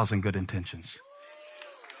worth 1,000 good intentions.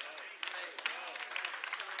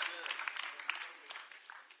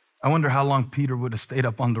 I wonder how long Peter would have stayed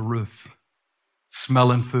up on the roof,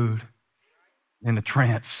 smelling food, in a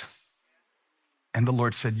trance. And the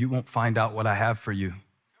Lord said, you won't find out what I have for you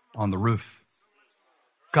on the roof.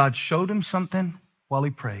 God showed him something while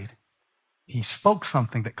he prayed. He spoke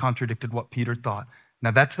something that contradicted what Peter thought. Now,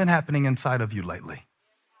 that's been happening inside of you lately.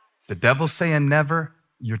 The devil's saying never.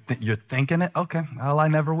 You're thinking it. Okay, well, I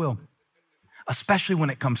never will. Especially when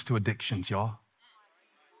it comes to addictions, y'all.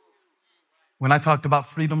 When I talked about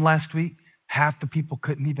freedom last week, half the people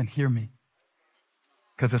couldn't even hear me.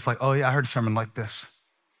 Because it's like, oh, yeah, I heard a sermon like this.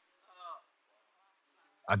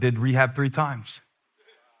 I did rehab 3 times.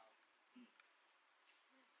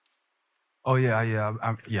 Oh, yeah,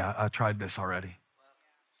 I tried this already.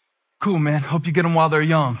 Cool, man. Hope you get them while they're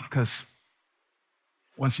young, because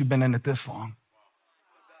once you've been in it this long,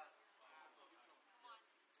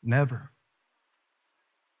 never.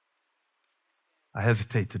 I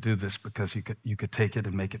hesitate to do this because you could take it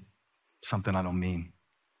and make it something I don't mean.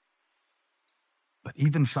 But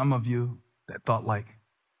even some of you that thought like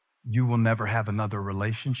you will never have another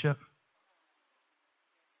relationship,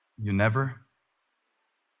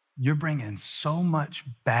 you're bringing so much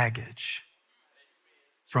baggage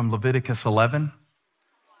from Leviticus 11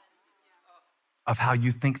 of how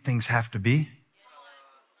you think things have to be.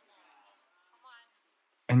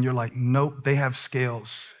 and you're like, nope, they have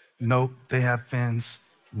scales. Nope, they have fins.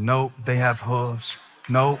 Nope, they have hooves.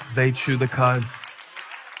 Nope, they chew the cud.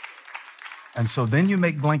 And so then you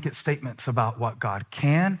make blanket statements about what God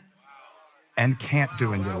can and can't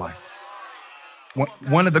do in your life.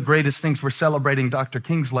 One of the greatest things, we're celebrating Dr.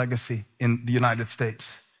 King's legacy in the United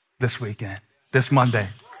States this weekend, this Monday.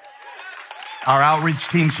 Our outreach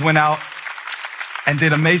teams went out and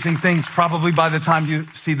did amazing things, probably by the time you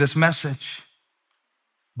see this message.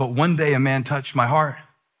 But one day a man touched my heart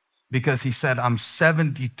because he said, I'm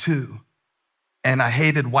 72 and I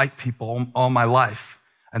hated white people all my life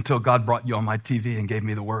until God brought you on my TV and gave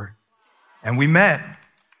me the word. And we met.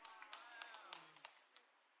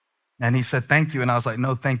 And he said, thank you. And I was like,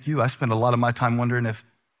 no, thank you. I spend a lot of my time wondering if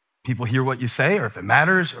people hear what you say or if it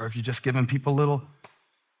matters or if you're just giving people little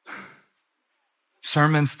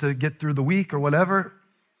sermons to get through the week or whatever.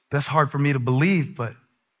 That's hard for me to believe, but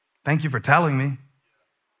thank you for telling me.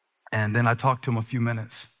 And then I talked to him a few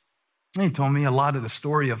minutes. And he told me a lot of the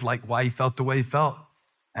story of like why he felt the way he felt.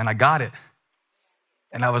 And I got it.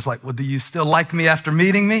 And I was like, well, do you still like me after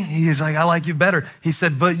meeting me? He's like, I like you better. He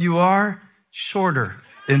said, but you are shorter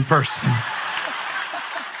in person.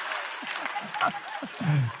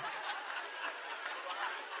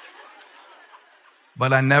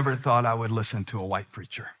 But I never thought I would listen to a white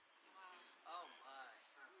preacher.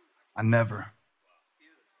 I never.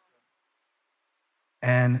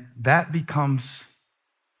 And that becomes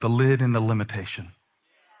the lid and the limitation.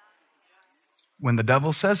 When the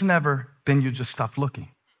devil says never, then you just stop looking.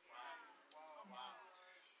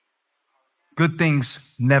 Good things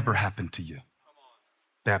never happen to you.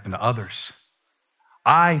 They happen to others.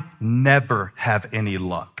 I never have any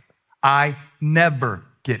luck. I never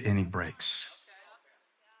get any breaks.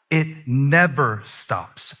 It never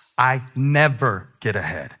stops. I never get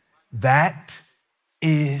ahead. That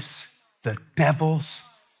is the devil's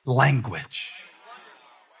language.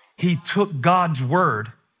 He took God's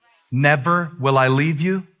word, never will I leave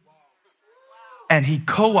you, and he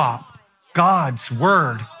co-opted God's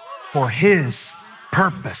word for his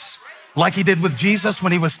purpose. Like he did with Jesus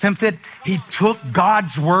when he was tempted, he took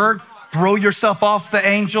God's word, throw yourself off the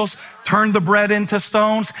angels, turn the bread into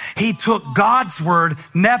stones. He took God's word,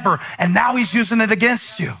 never, and now he's using it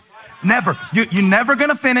against you. Never. You're never going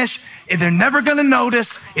to finish. They're never going to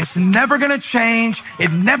notice. It's never going to change.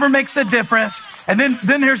 It never makes a difference. And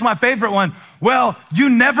then here's my favorite one. Well, you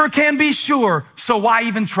never can be sure, so why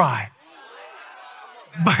even try?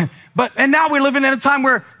 And now we're living in a time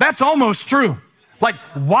where that's almost true. Like,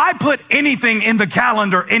 why put anything in the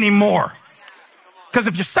calendar anymore? Because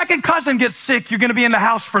if your second cousin gets sick, you're going to be in the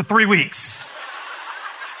house for 3 weeks.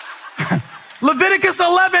 Leviticus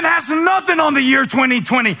 11 has nothing on the year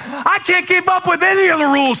 2020. I can't keep up with any of the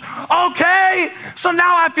rules. Okay. So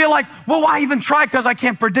now I feel like, well, why even try? Because I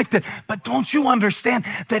can't predict it. But don't you understand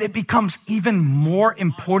that it becomes even more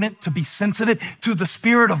important to be sensitive to the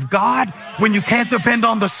Spirit of God when you can't depend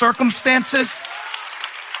on the circumstances?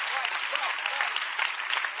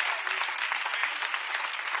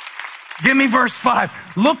 Give me verse 5.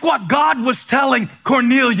 Look what God was telling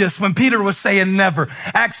Cornelius when Peter was saying never.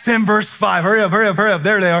 Acts 10 verse 5. Hurry up, hurry up, hurry up.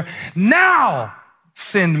 There they are. Now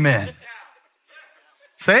send men.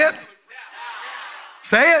 Say it.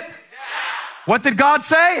 Say it. What did God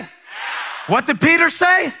say? What did Peter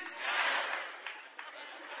say?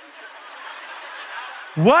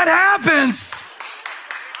 What happens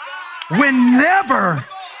when never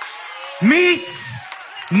meets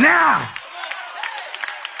now?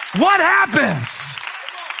 What happens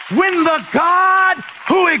when the God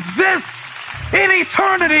who exists in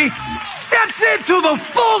eternity steps into the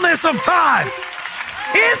fullness of time?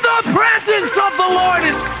 In the presence of the Lord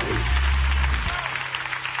is...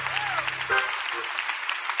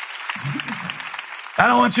 I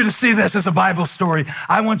don't want you to see this as a Bible story.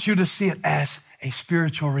 I want you to see it as a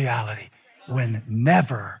spiritual reality when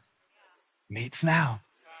never meets now.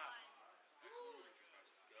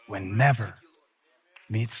 When never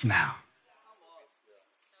meets now.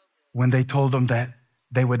 When they told them that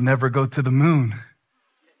they would never go to the moon.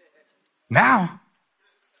 Now.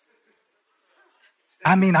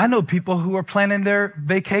 I mean, I know people who are planning their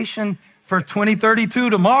vacation for 2032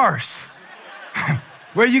 to Mars.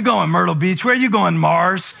 Where are you going, Myrtle Beach? Where are you going,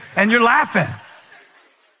 Mars? And you're laughing.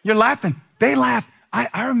 You're laughing. They laugh.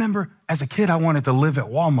 I remember as a kid, I wanted to live at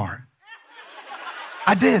Walmart.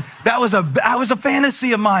 I did. That was a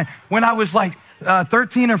fantasy of mine when I was like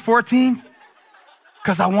 13 or 14,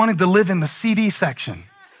 because I wanted to live in the CD section.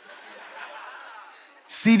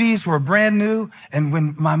 CDs were brand new, and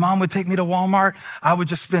when my mom would take me to Walmart, I would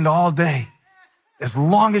just spend all day, as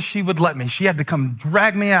long as she would let me. She had to come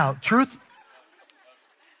drag me out. Truth?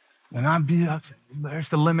 And there's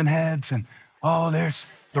the Lemonheads, and there's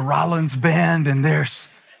the Rollins Band, and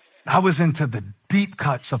I was into the deep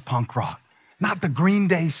cuts of punk rock, not the Green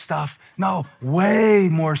Day stuff. No, way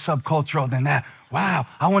more subcultural than that. Wow,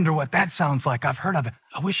 I wonder what that sounds like. I've heard of it.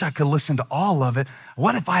 I wish I could listen to all of it.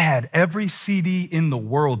 What if I had every CD in the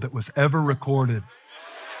world that was ever recorded?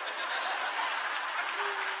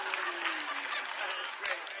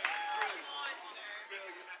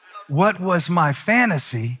 What was my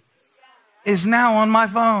fantasy is now on my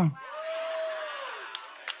phone.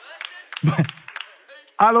 But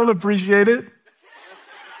I don't appreciate it.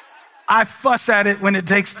 I fuss at it when it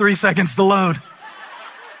takes 3 seconds to load.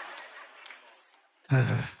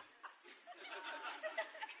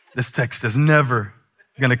 This text is never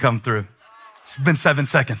gonna come through. It's been 7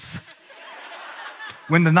 seconds.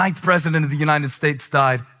 When the 9th president of the United States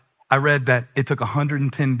died, I read that it took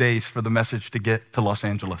 110 days for the message to get to Los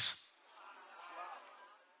Angeles.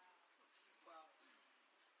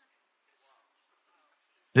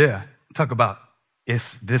 Yeah, talk about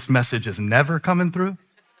this message is never coming through.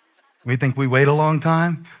 We think we wait a long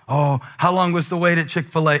time. Oh, how long was the wait at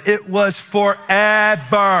Chick-fil-A? It was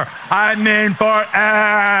forever. I mean,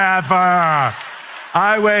 forever.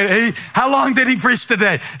 I waited. How long did he preach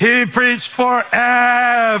today? He preached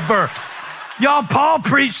forever. Y'all, Paul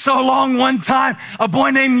preached so long one time, a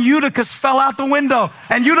boy named Eutychus fell out the window.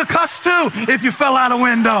 And Eutychus too, if you fell out a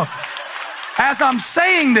window. As I'm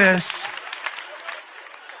saying this,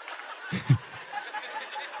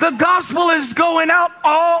 the gospel is going out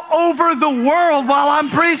all over the world while I'm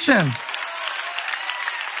preaching.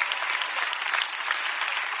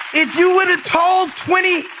 If you would have told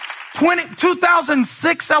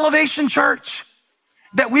 2006 Elevation Church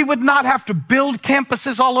that we would not have to build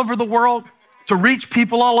campuses all over the world to reach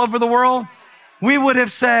people all over the world, we would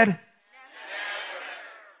have said,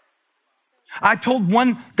 I told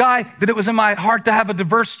one guy that it was in my heart to have a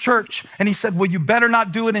diverse church, and he said, well, you better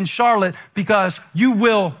not do it in Charlotte because you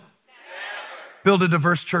will build a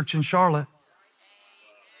diverse church in Charlotte.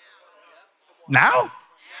 Now?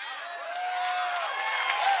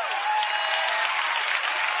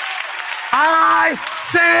 I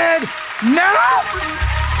said no.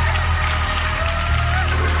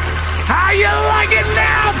 How you like it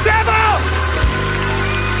now, devil?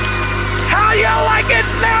 How you like it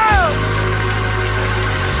now?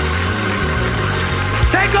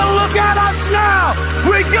 Take a look at us now.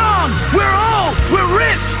 We're young, we're old, we're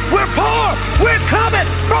rich, we're poor. We're coming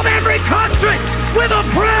from every country with a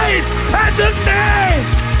praise and a name.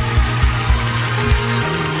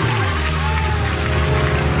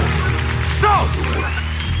 So,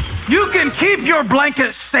 you can keep your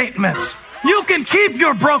blanket statements. You can keep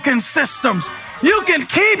your broken systems. You can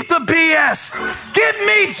keep the BS. Give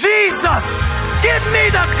me Jesus. Give me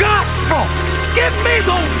the gospel. Give me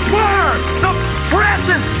the word, the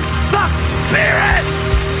presence, the Spirit.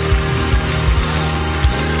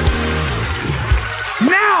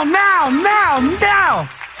 Now.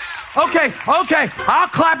 Okay. I'll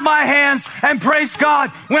clap my hands and praise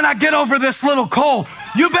God when I get over this little cold.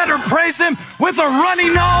 You better praise Him with a runny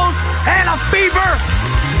nose and a fever.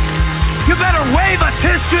 You better wave a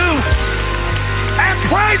tissue and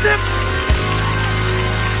praise Him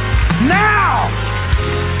now.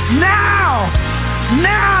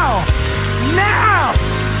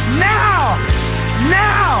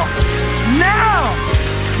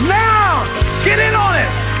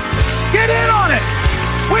 Get in on it.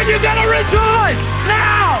 When you gonna rejoice?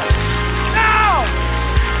 Now.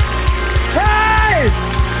 Hey!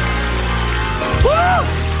 Woo!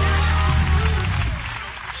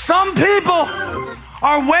 Some people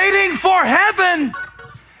are waiting for heaven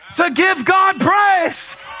to give God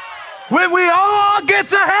praise. When we all get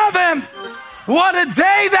to heaven, what a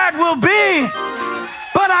day that will be.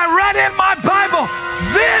 But I read in my Bible,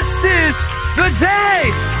 this is the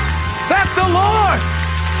day that the Lord,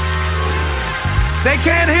 they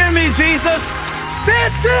can't hear me, Jesus.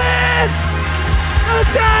 This is the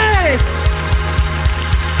day.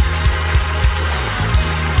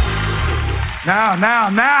 Now.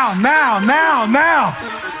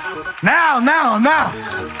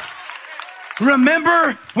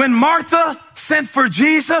 Remember when Martha sent for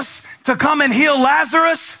Jesus to come and heal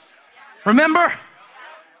Lazarus? Remember?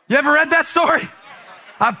 You ever read that story?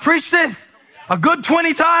 I've preached it a good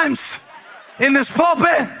 20 times in this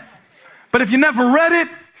pulpit. But if you never read it,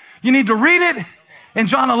 you need to read it in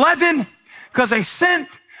John 11, because they sent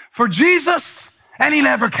for Jesus and He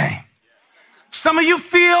never came. Some of you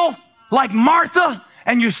feel like Martha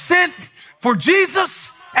and you sent for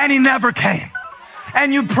Jesus and He never came.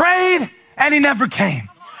 And you prayed and He never came.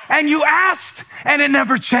 and you asked and it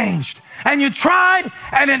never changed, and you tried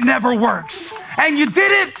and it never works, and you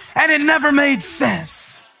did it and it never made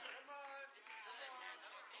sense.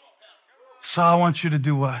 So I want you to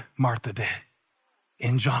do what Martha did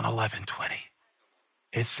in John 11:20.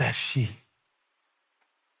 It says she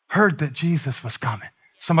heard that Jesus was coming.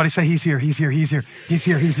 Somebody say, he's here, he's here, he's here, he's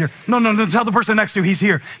here, he's here. No, tell the person next to you, he's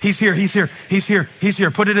here, he's here, he's here, he's here, he's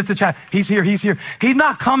here. Put it at the chat. He's here, he's here. He's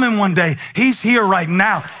not coming one day. He's here right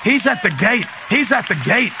now. He's at the gate. He's at the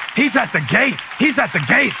gate. He's at the gate. He's at the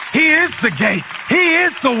gate. He is the gate. He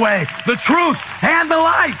is the way, the truth, and the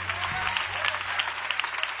light.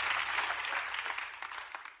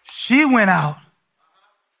 She went out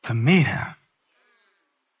to meet him.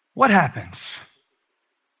 What happens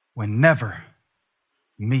when never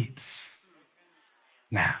meets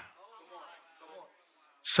now?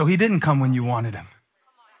 So he didn't come when you wanted him,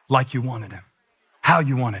 like you wanted him, how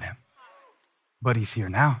you wanted him, but he's here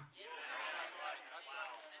now.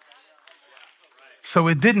 So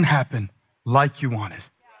it didn't happen like you wanted,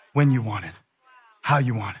 when you wanted, how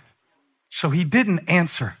you wanted. So he didn't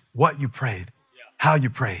answer what you prayed, how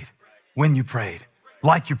you prayed, when you prayed,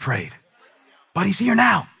 like you prayed, but he's here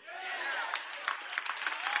now.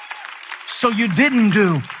 So you didn't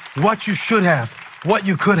do what you should have, what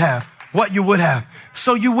you could have, what you would have.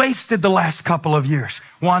 So you wasted the last couple of years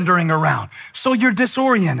wandering around. So you're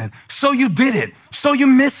disoriented. So you did it. So you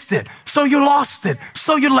missed it. So you lost it.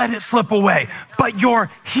 So you let it slip away. But you're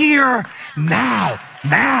here now.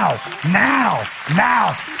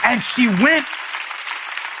 And she went.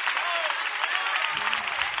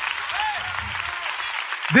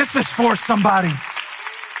 This is for somebody.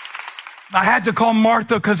 I had to call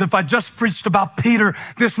Martha because if I just preached about Peter,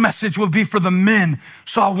 this message would be for the men.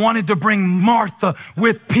 So I wanted to bring Martha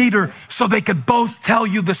with Peter so they could both tell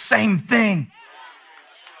you the same thing.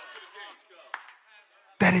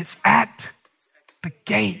 That it's at the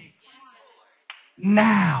gate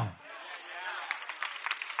now.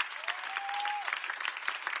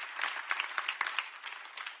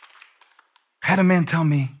 Had a man tell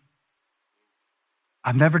me,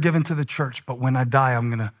 I've never given to the church, but when I die, I'm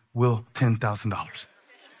going to will $10,000.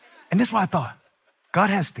 And this is what I thought. God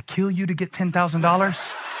has to kill you to get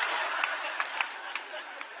 $10,000?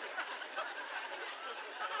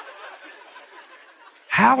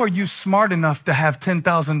 How are you smart enough to have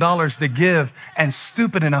 $10,000 to give and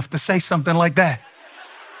stupid enough to say something like that?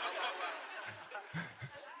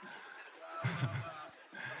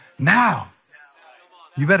 Now.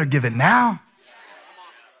 You better give it now.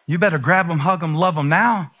 You better grab them, hug them, love them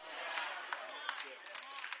now.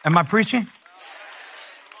 Am I preaching?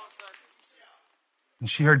 And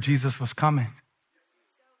she heard Jesus was coming.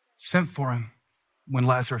 Sent for him when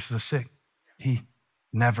Lazarus was sick. He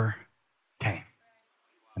never came.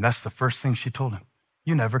 And that's the first thing she told him.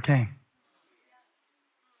 You never came.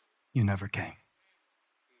 You never came.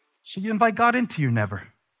 So you invite God into your never.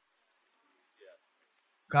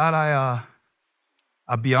 God,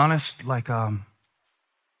 I'll be honest, I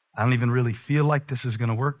don't even really feel like this is going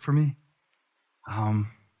to work for me.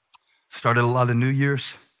 Started a lot of New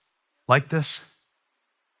Year's like this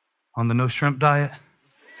on the no shrimp diet.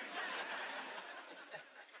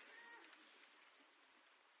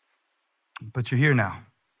 But you're here now.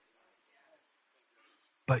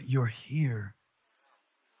 But you're here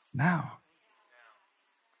now.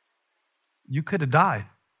 You could have died.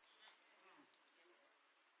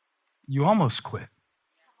 You almost quit.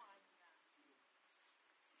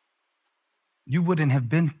 You wouldn't have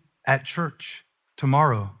been at church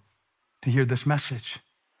tomorrow to hear this message.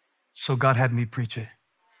 So God had me preach it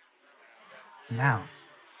now.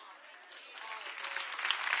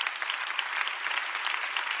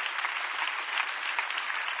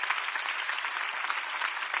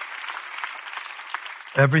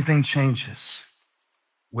 Everything changes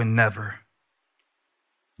when never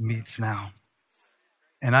meets now.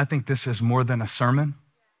 And I think this is more than a sermon.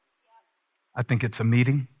 I think it's a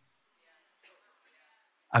meeting.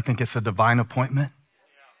 I think it's a divine appointment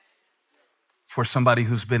for somebody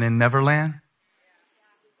who's been in Neverland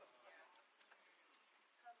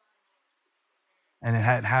and it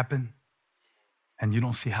hadn't happened and you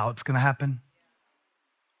don't see how it's going to happen.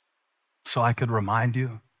 So I could remind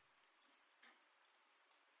you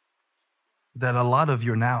that a lot of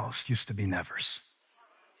your nows used to be nevers.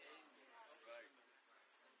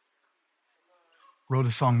 Wrote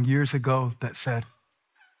a song years ago that said,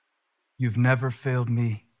 "You've never failed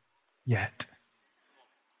me yet.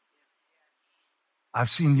 I've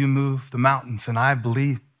seen you move the mountains, and I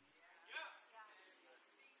believe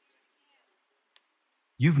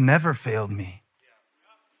you've never failed me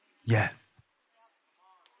yet.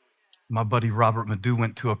 My buddy Robert Madu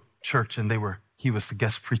went to a church and he was the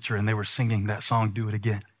guest preacher and they were singing that song, Do It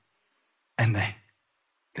Again. And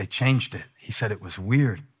they changed it. He said it was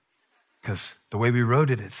weird because the way we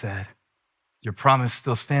wrote it, it said, your promise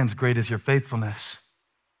still stands, great is your faithfulness.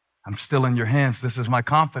 I'm still in your hands. This is my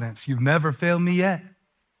confidence. You've never failed me yet.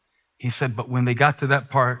 He said, but when they got to that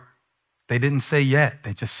part, they didn't say yet.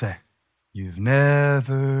 They just said, you've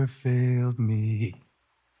never failed me.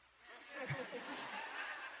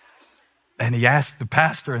 And he asked the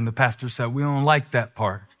pastor, and the pastor said, we don't like that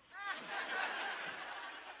part.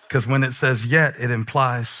 Because when it says yet, it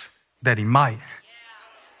implies that he might.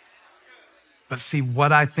 But see,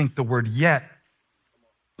 what I think the word yet,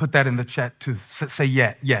 put that in the chat too. Say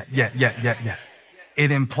yet.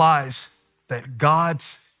 It implies that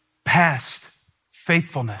God's past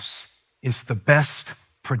faithfulness is the best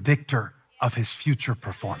predictor of his future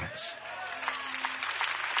performance.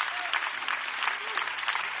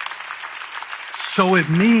 So it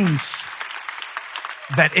means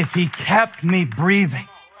that if he kept me breathing,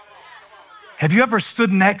 have you ever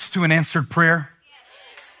stood next to an answered prayer?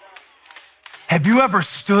 Have you ever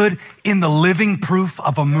stood in the living proof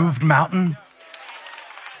of a moved mountain?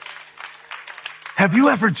 Have you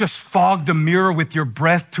ever just fogged a mirror with your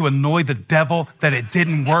breath to annoy the devil that it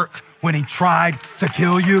didn't work when he tried to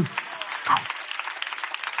kill you?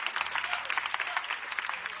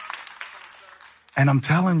 And I'm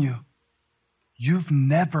telling you, you've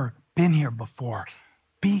never been here before.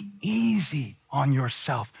 Be easy on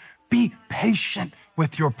yourself. Be patient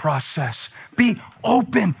with your process. Be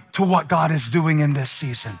open to what God is doing in this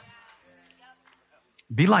season.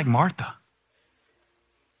 Be like Martha.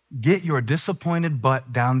 Get your disappointed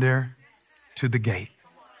butt down there to the gate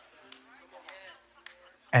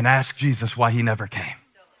and ask Jesus why he never came.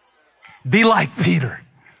 Be like Peter.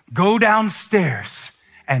 Go downstairs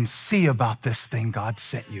and see about this thing God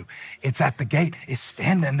sent you. It's at the gate. It's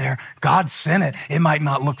standing there. God sent it. It might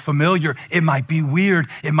not look familiar. It might be weird.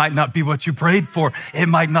 It might not be what you prayed for. It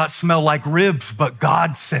might not smell like ribs, but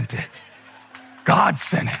God sent it. God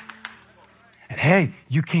sent it. And hey,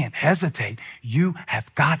 you can't hesitate. You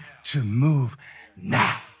have got to move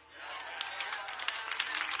now.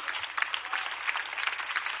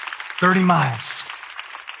 30 miles.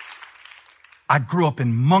 I grew up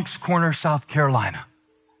in Moncks Corner, South Carolina.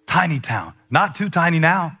 Tiny town, not too tiny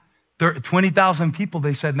now. 20,000 people,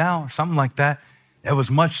 they said now, or something like that. It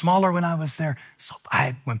was much smaller when I was there. So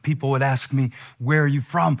when people would ask me, where are you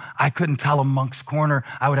from? I couldn't tell them Moncks Corner.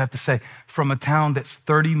 I would have to say, from a town that's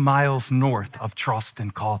 30 miles north of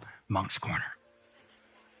Charleston called Moncks Corner.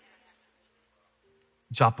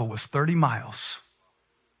 Joppa was 30 miles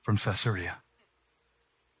from Caesarea.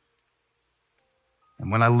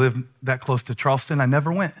 And when I lived that close to Charleston, I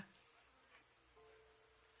never went.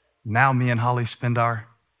 Now me and Holly spend our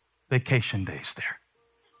vacation days there.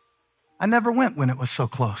 I never went when it was so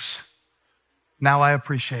close. Now I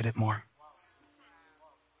appreciate it more.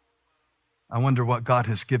 I wonder what God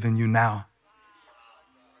has given you now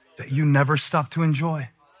that you never stop to enjoy.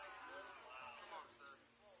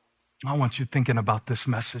 I want you thinking about this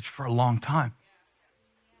message for a long time.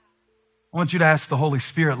 I want you to ask the Holy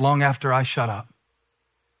Spirit long after I shut up.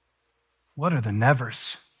 What are the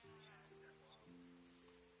nevers?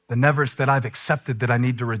 The nevers that I've accepted that I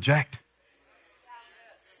need to reject.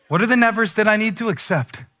 What are the nevers that I need to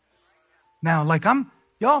accept? Now,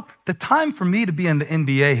 the time for me to be in the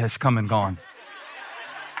NBA has come and gone.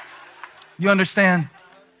 You understand?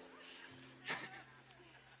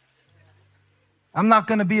 I'm not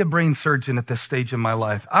going to be a brain surgeon at this stage in my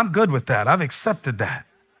life. I'm good with that. I've accepted that.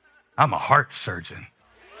 I'm a heart surgeon.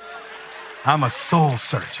 I'm a soul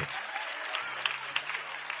surgeon.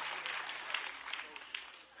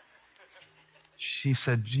 She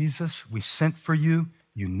said, Jesus, we sent for you.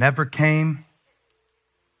 You never came.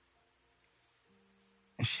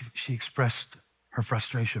 And she expressed her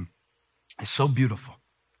frustration. It's so beautiful.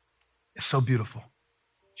 It's so beautiful.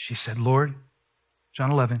 She said, Lord,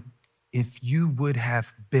 John 11, if you would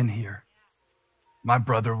have been here, my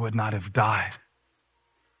brother would not have died.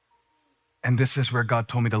 And this is where God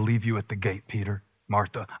told me to leave you at the gate, Peter,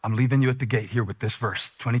 Martha. I'm leaving you at the gate here with this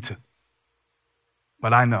verse, 22.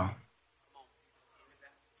 But I know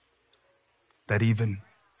that even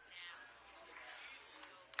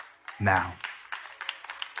now,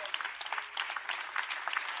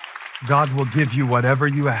 God will give you whatever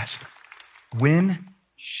you ask. When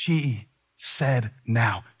she said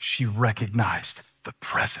now, she recognized the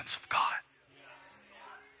presence of God.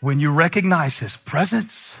 When you recognize his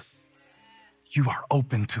presence, you are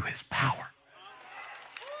open to his power.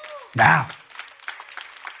 Now.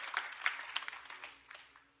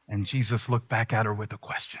 And Jesus looked back at her with a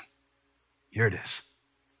question. Here it is.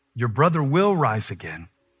 Your brother will rise again.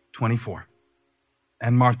 24.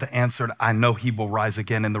 And Martha answered, I know he will rise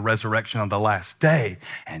again in the resurrection on the last day.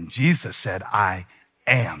 And Jesus said, I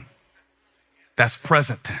am. That's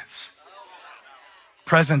present tense.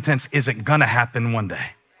 Present tense isn't gonna happen one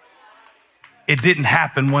day. It didn't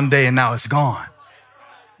happen one day and now it's gone.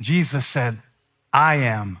 Jesus said, I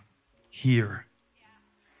am here.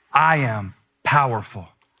 I am powerful.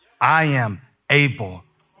 I am able.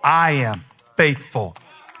 I am faithful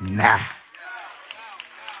now.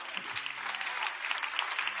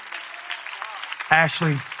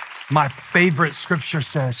 Ashley, my favorite scripture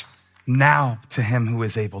says, now to him who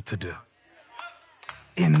is able to do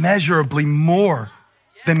immeasurably more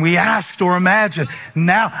than we asked or imagined.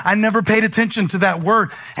 Now, I never paid attention to that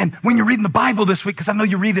word. And when you're reading the Bible this week, because I know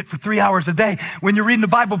you read it for 3 hours a day, when you're reading the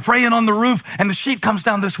Bible, praying on the roof, and the sheet comes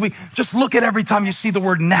down this week, just look at every time you see the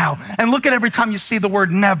word now, and look at every time you see the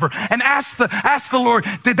word never, and ask the Lord,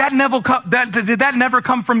 did that never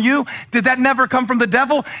come from you? Did that never come from the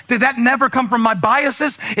devil? Did that never come from my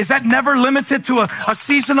biases? Is that never limited to a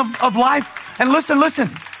season of life? And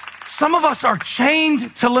listen. Some of us are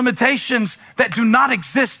chained to limitations that do not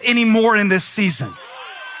exist anymore in this season.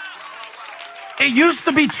 It used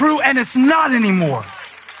to be true and it's not anymore.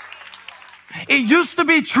 It used to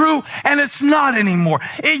be true and it's not anymore.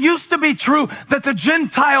 It used to be true that the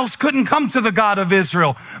Gentiles couldn't come to the God of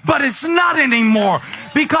Israel, but it's not anymore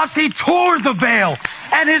because he tore the veil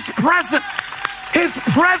and his presence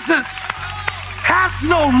has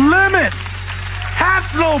no limits,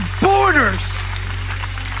 has no borders.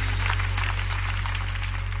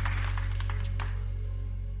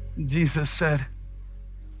 Jesus said,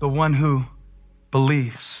 the one who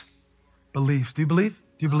believes. Do you believe?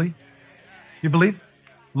 Do you believe? You believe? A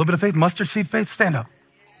little bit of faith, mustard seed faith? Stand up.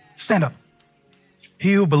 Stand up.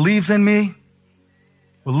 He who believes in me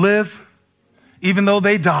will live even though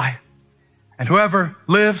they die. And whoever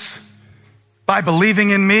lives by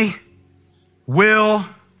believing in me will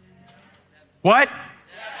what?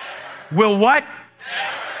 Never. Will what? Never.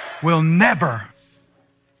 Will never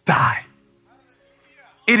die.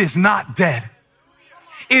 It is not dead.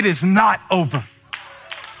 It is not over.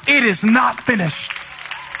 It is not finished.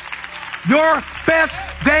 Your best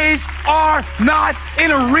days are not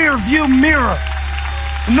in a rear view mirror.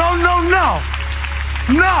 No.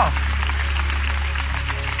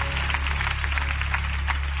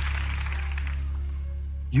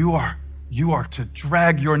 You are to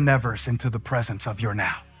drag your nevers into the presence of your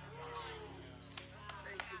now.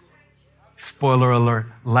 Spoiler alert,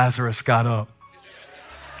 Lazarus got up.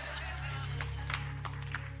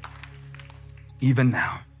 Even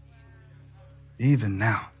now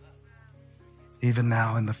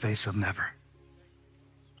in the face of never.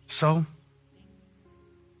 So,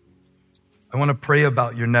 I want to pray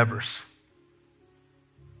about your nevers.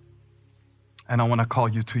 And I want to call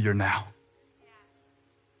you to your now.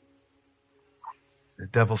 The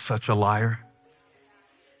devil's such a liar.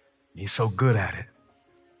 He's so good at it.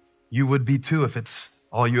 You would be too if it's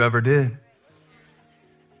all you ever did.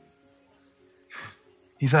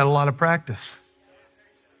 He's had a lot of practice.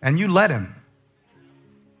 And you let him.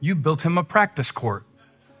 You built him a practice court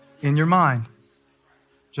in your mind.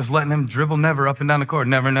 Just letting him dribble never up and down the court.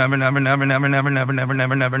 Never.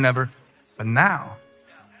 But now,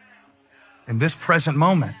 in this present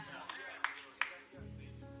moment,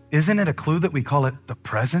 isn't it a clue that we call it the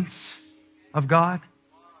presence of God?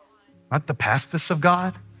 Not the pastess of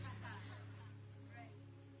God?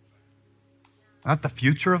 Not the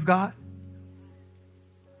future of God?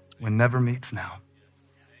 When never meets now.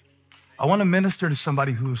 I want to minister to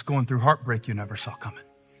somebody who's going through heartbreak you never saw coming.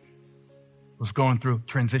 Who's going through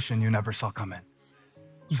transition you never saw coming.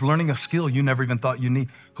 Who's learning a skill you never even thought you need.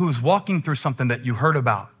 Who's walking through something that you heard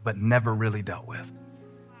about but never really dealt with.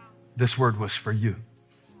 This word was for you.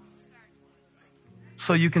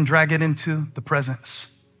 So you can drag it into the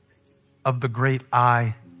presence of the great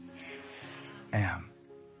I am.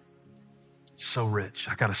 So rich.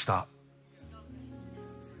 I got to stop.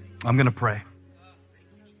 I'm going to pray.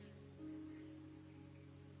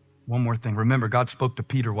 One more thing. Remember, God spoke to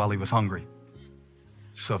Peter while he was hungry.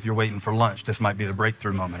 So if you're waiting for lunch, this might be the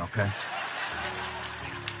breakthrough moment, okay?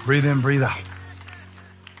 Breathe in, breathe out.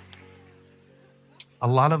 A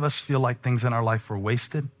lot of us feel like things in our life were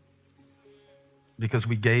wasted because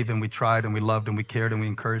we gave and we tried and we loved and we cared and we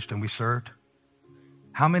encouraged and we served.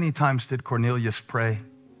 How many times did Cornelius pray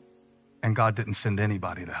and God didn't send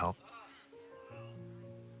anybody to help?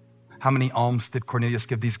 How many alms did Cornelius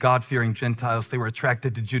give? These God-fearing Gentiles, they were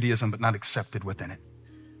attracted to Judaism but not accepted within it.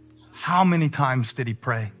 How many times did he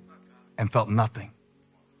pray and felt nothing?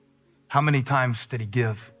 How many times did he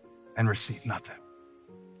give and receive nothing.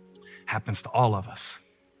 Happens to all of us.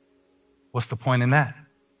 What's the point in that?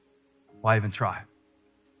 Why even try?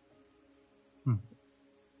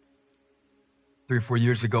 3 or 4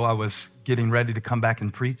 years ago, I was getting ready to come back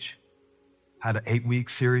and preach. I had an 8-week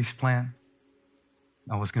series plan.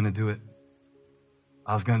 I was going to do it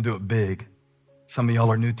big. Some of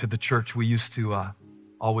y'all are new to the church. We used to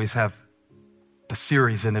always have the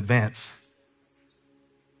series in advance.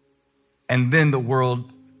 And then the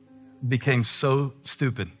world became so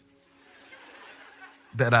stupid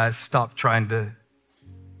that I stopped trying to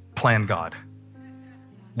plan God.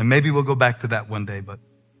 And maybe we'll go back to that one day, but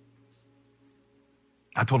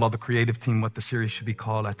I told all the creative team what the series should be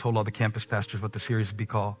called. I told all the campus pastors what the series would be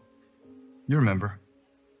called. You remember.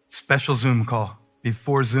 Special Zoom call.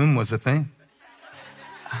 Before Zoom was a thing.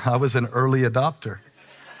 I was an early adopter.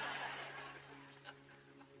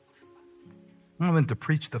 I went to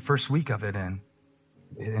preach the first week of it, and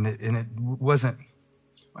it wasn't,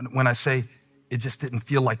 when I say it just didn't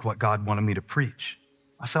feel like what God wanted me to preach.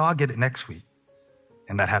 I said, I'll get it next week.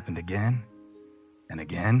 And that happened again and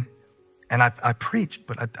again. And I preached,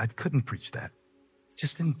 but I couldn't preach that. It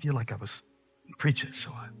just didn't feel like I was preaching,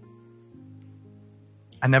 so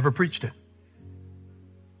I never preached it.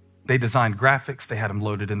 They designed graphics. They had them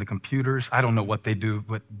loaded in the computers. I don't know what they do,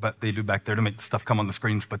 but they do back there to make the stuff come on the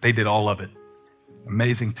screens, but they did all of it.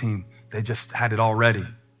 Amazing team. They just had it all ready,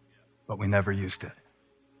 but we never used it.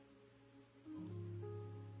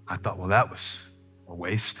 I thought, well, that was a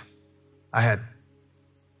waste. I had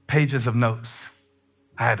pages of notes.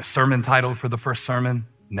 I had a sermon title for the first sermon,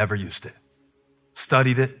 never used it.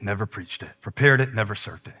 Studied it, never preached it. Prepared it, never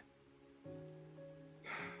served it.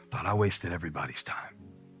 Thought I wasted everybody's time.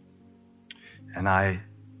 And I'm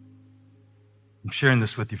sharing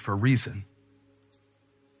this with you for a reason,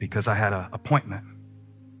 because I had an appointment,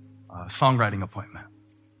 a songwriting appointment.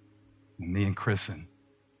 And me and Chris and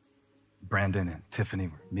Brandon and Tiffany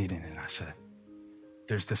were meeting, and I said,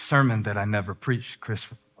 there's this sermon that I never preached. Chris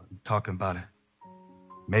was talking about it.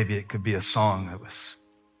 Maybe it could be a song that was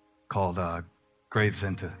called Graves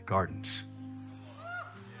into Gardens.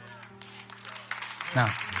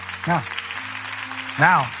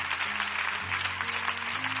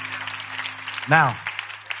 Now,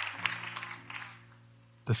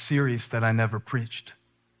 the series that I never preached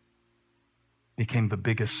became the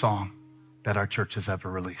biggest song that our church has ever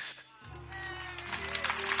released.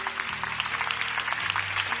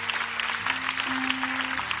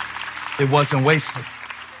 It wasn't wasted.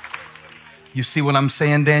 You see what I'm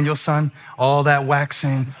saying, Daniel, son? All that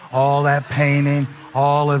waxing, all that painting,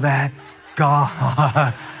 all of that.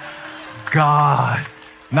 God,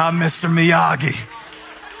 not Mr. Miyagi,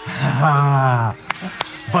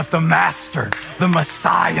 but the Master, the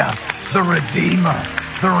Messiah, the Redeemer,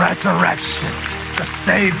 the resurrection, the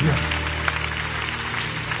Savior.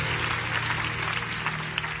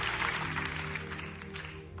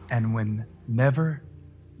 And when never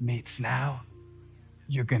meets now,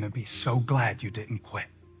 you're going to be so glad you didn't quit.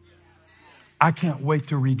 I can't wait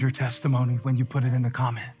to read your testimony when you put it in the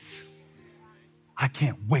comments. I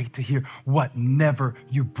can't wait to hear what never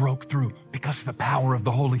you broke through because of the power of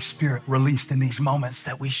the Holy Spirit released in these moments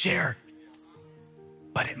that we share.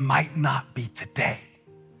 But it might not be today.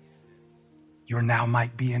 Your now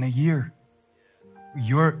might be in a year.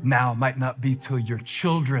 Your now might not be till your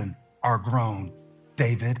children are grown,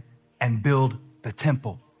 David, and build the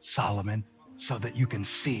temple, Solomon, so that you can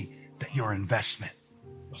see that your investment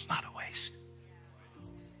was not a waste.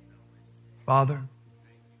 Father,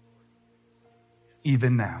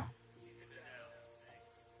 even now,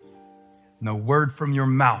 no word from your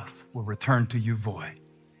mouth will return to you void.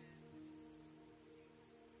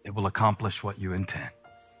 It will accomplish what you intend.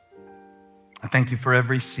 I thank you for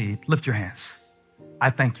every seed. Lift your hands.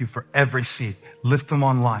 I thank you for every seed. Lift them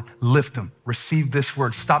online. Lift them. Receive this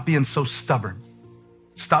word. Stop being so stubborn.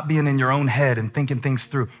 Stop being in your own head and thinking things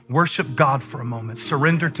through. Worship God for a moment.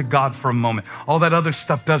 Surrender to God for a moment. All that other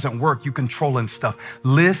stuff doesn't work. You controlling stuff.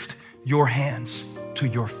 Lift your hands to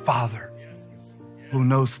your Father who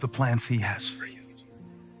knows the plans he has for you.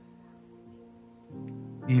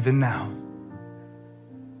 Even now,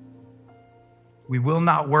 we will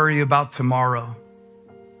not worry about tomorrow,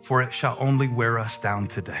 for it shall only wear us down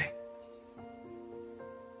today.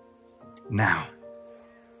 Now,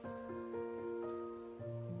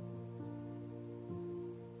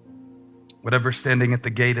 whatever's standing at the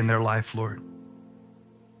gate in their life, Lord,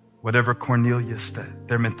 whatever Cornelius that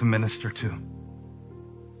they're meant to minister to,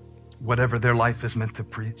 whatever their life is meant to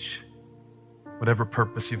preach, whatever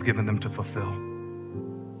purpose you've given them to fulfill,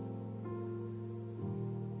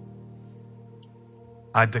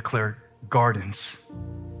 I declare gardens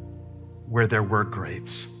where there were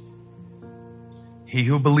graves. He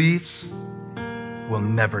who believes will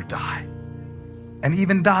never die, and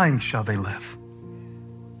even dying shall they live.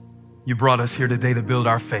 You brought us here today to build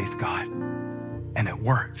our faith, God, and it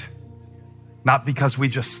worked. Not because we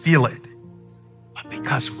just feel it, but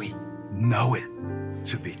because we know it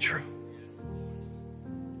to be true.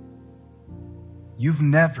 You've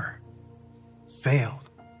never failed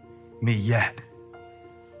me yet.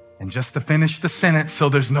 And just to finish the sentence so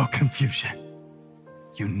there's no confusion,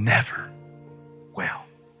 you never will.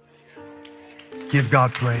 Give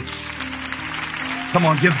God praise. Come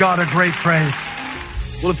on, give God a great praise.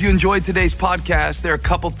 Well, if you enjoyed today's podcast, there are a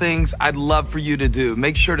couple things I'd love for you to do.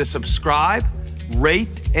 Make sure to subscribe,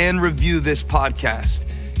 rate, and review this podcast.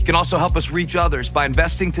 You can also help us reach others by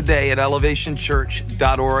investing today at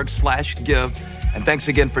elevationchurch.org/give. And thanks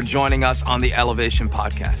again for joining us on the Elevation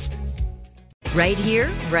Podcast. Right here,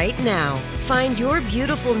 right now. Find your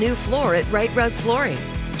beautiful new floor at Right Rug Flooring.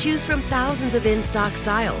 Choose from thousands of in-stock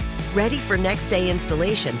styles, ready for next day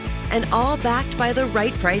installation, and all backed by the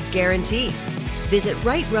right price guarantee. Visit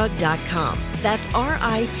rightrug.com. That's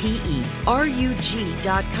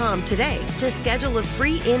RITERUG.com today to schedule a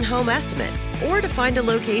free in-home estimate or to find a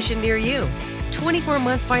location near you.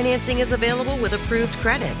 24-month financing is available with approved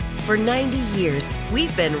credit. For 90 years,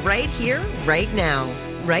 we've been right here, right now.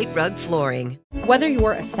 Right Rug Flooring. Whether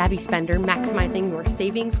you're a savvy spender maximizing your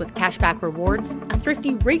savings with cashback rewards, a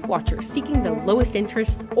thrifty rate watcher seeking the lowest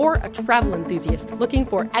interest, or a travel enthusiast looking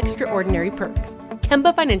for extraordinary perks,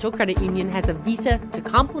 Kemba Financial Credit Union has a visa to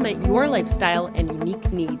complement your lifestyle and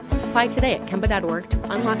unique needs. Apply today at Kemba.org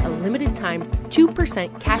to unlock a limited time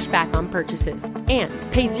 2% cash back on purchases and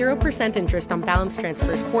pay 0% interest on balance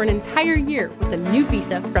transfers for an entire year with a new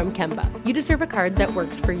visa from Kemba. You deserve a card that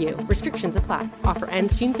works for you. Restrictions apply. Offer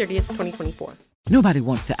ends June 30th, 2024. Nobody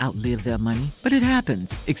wants to outlive their money, but it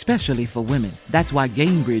happens, especially for women. That's why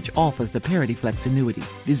Gainbridge offers the Parity Flex annuity,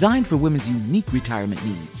 designed for women's unique retirement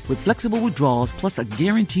needs, with flexible withdrawals plus a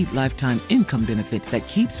guaranteed lifetime income benefit that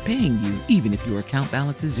keeps paying you even if your account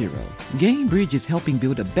balance is zero. Gainbridge is helping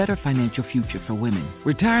build a better financial future for women.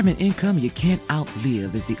 Retirement income you can't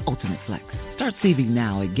outlive is the ultimate flex. Start saving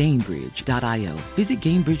now at Gainbridge.io. Visit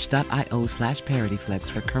Gainbridge.io/ParityFlex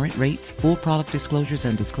for current rates, full product disclosures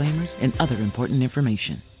and disclaimers, and other important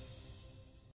information.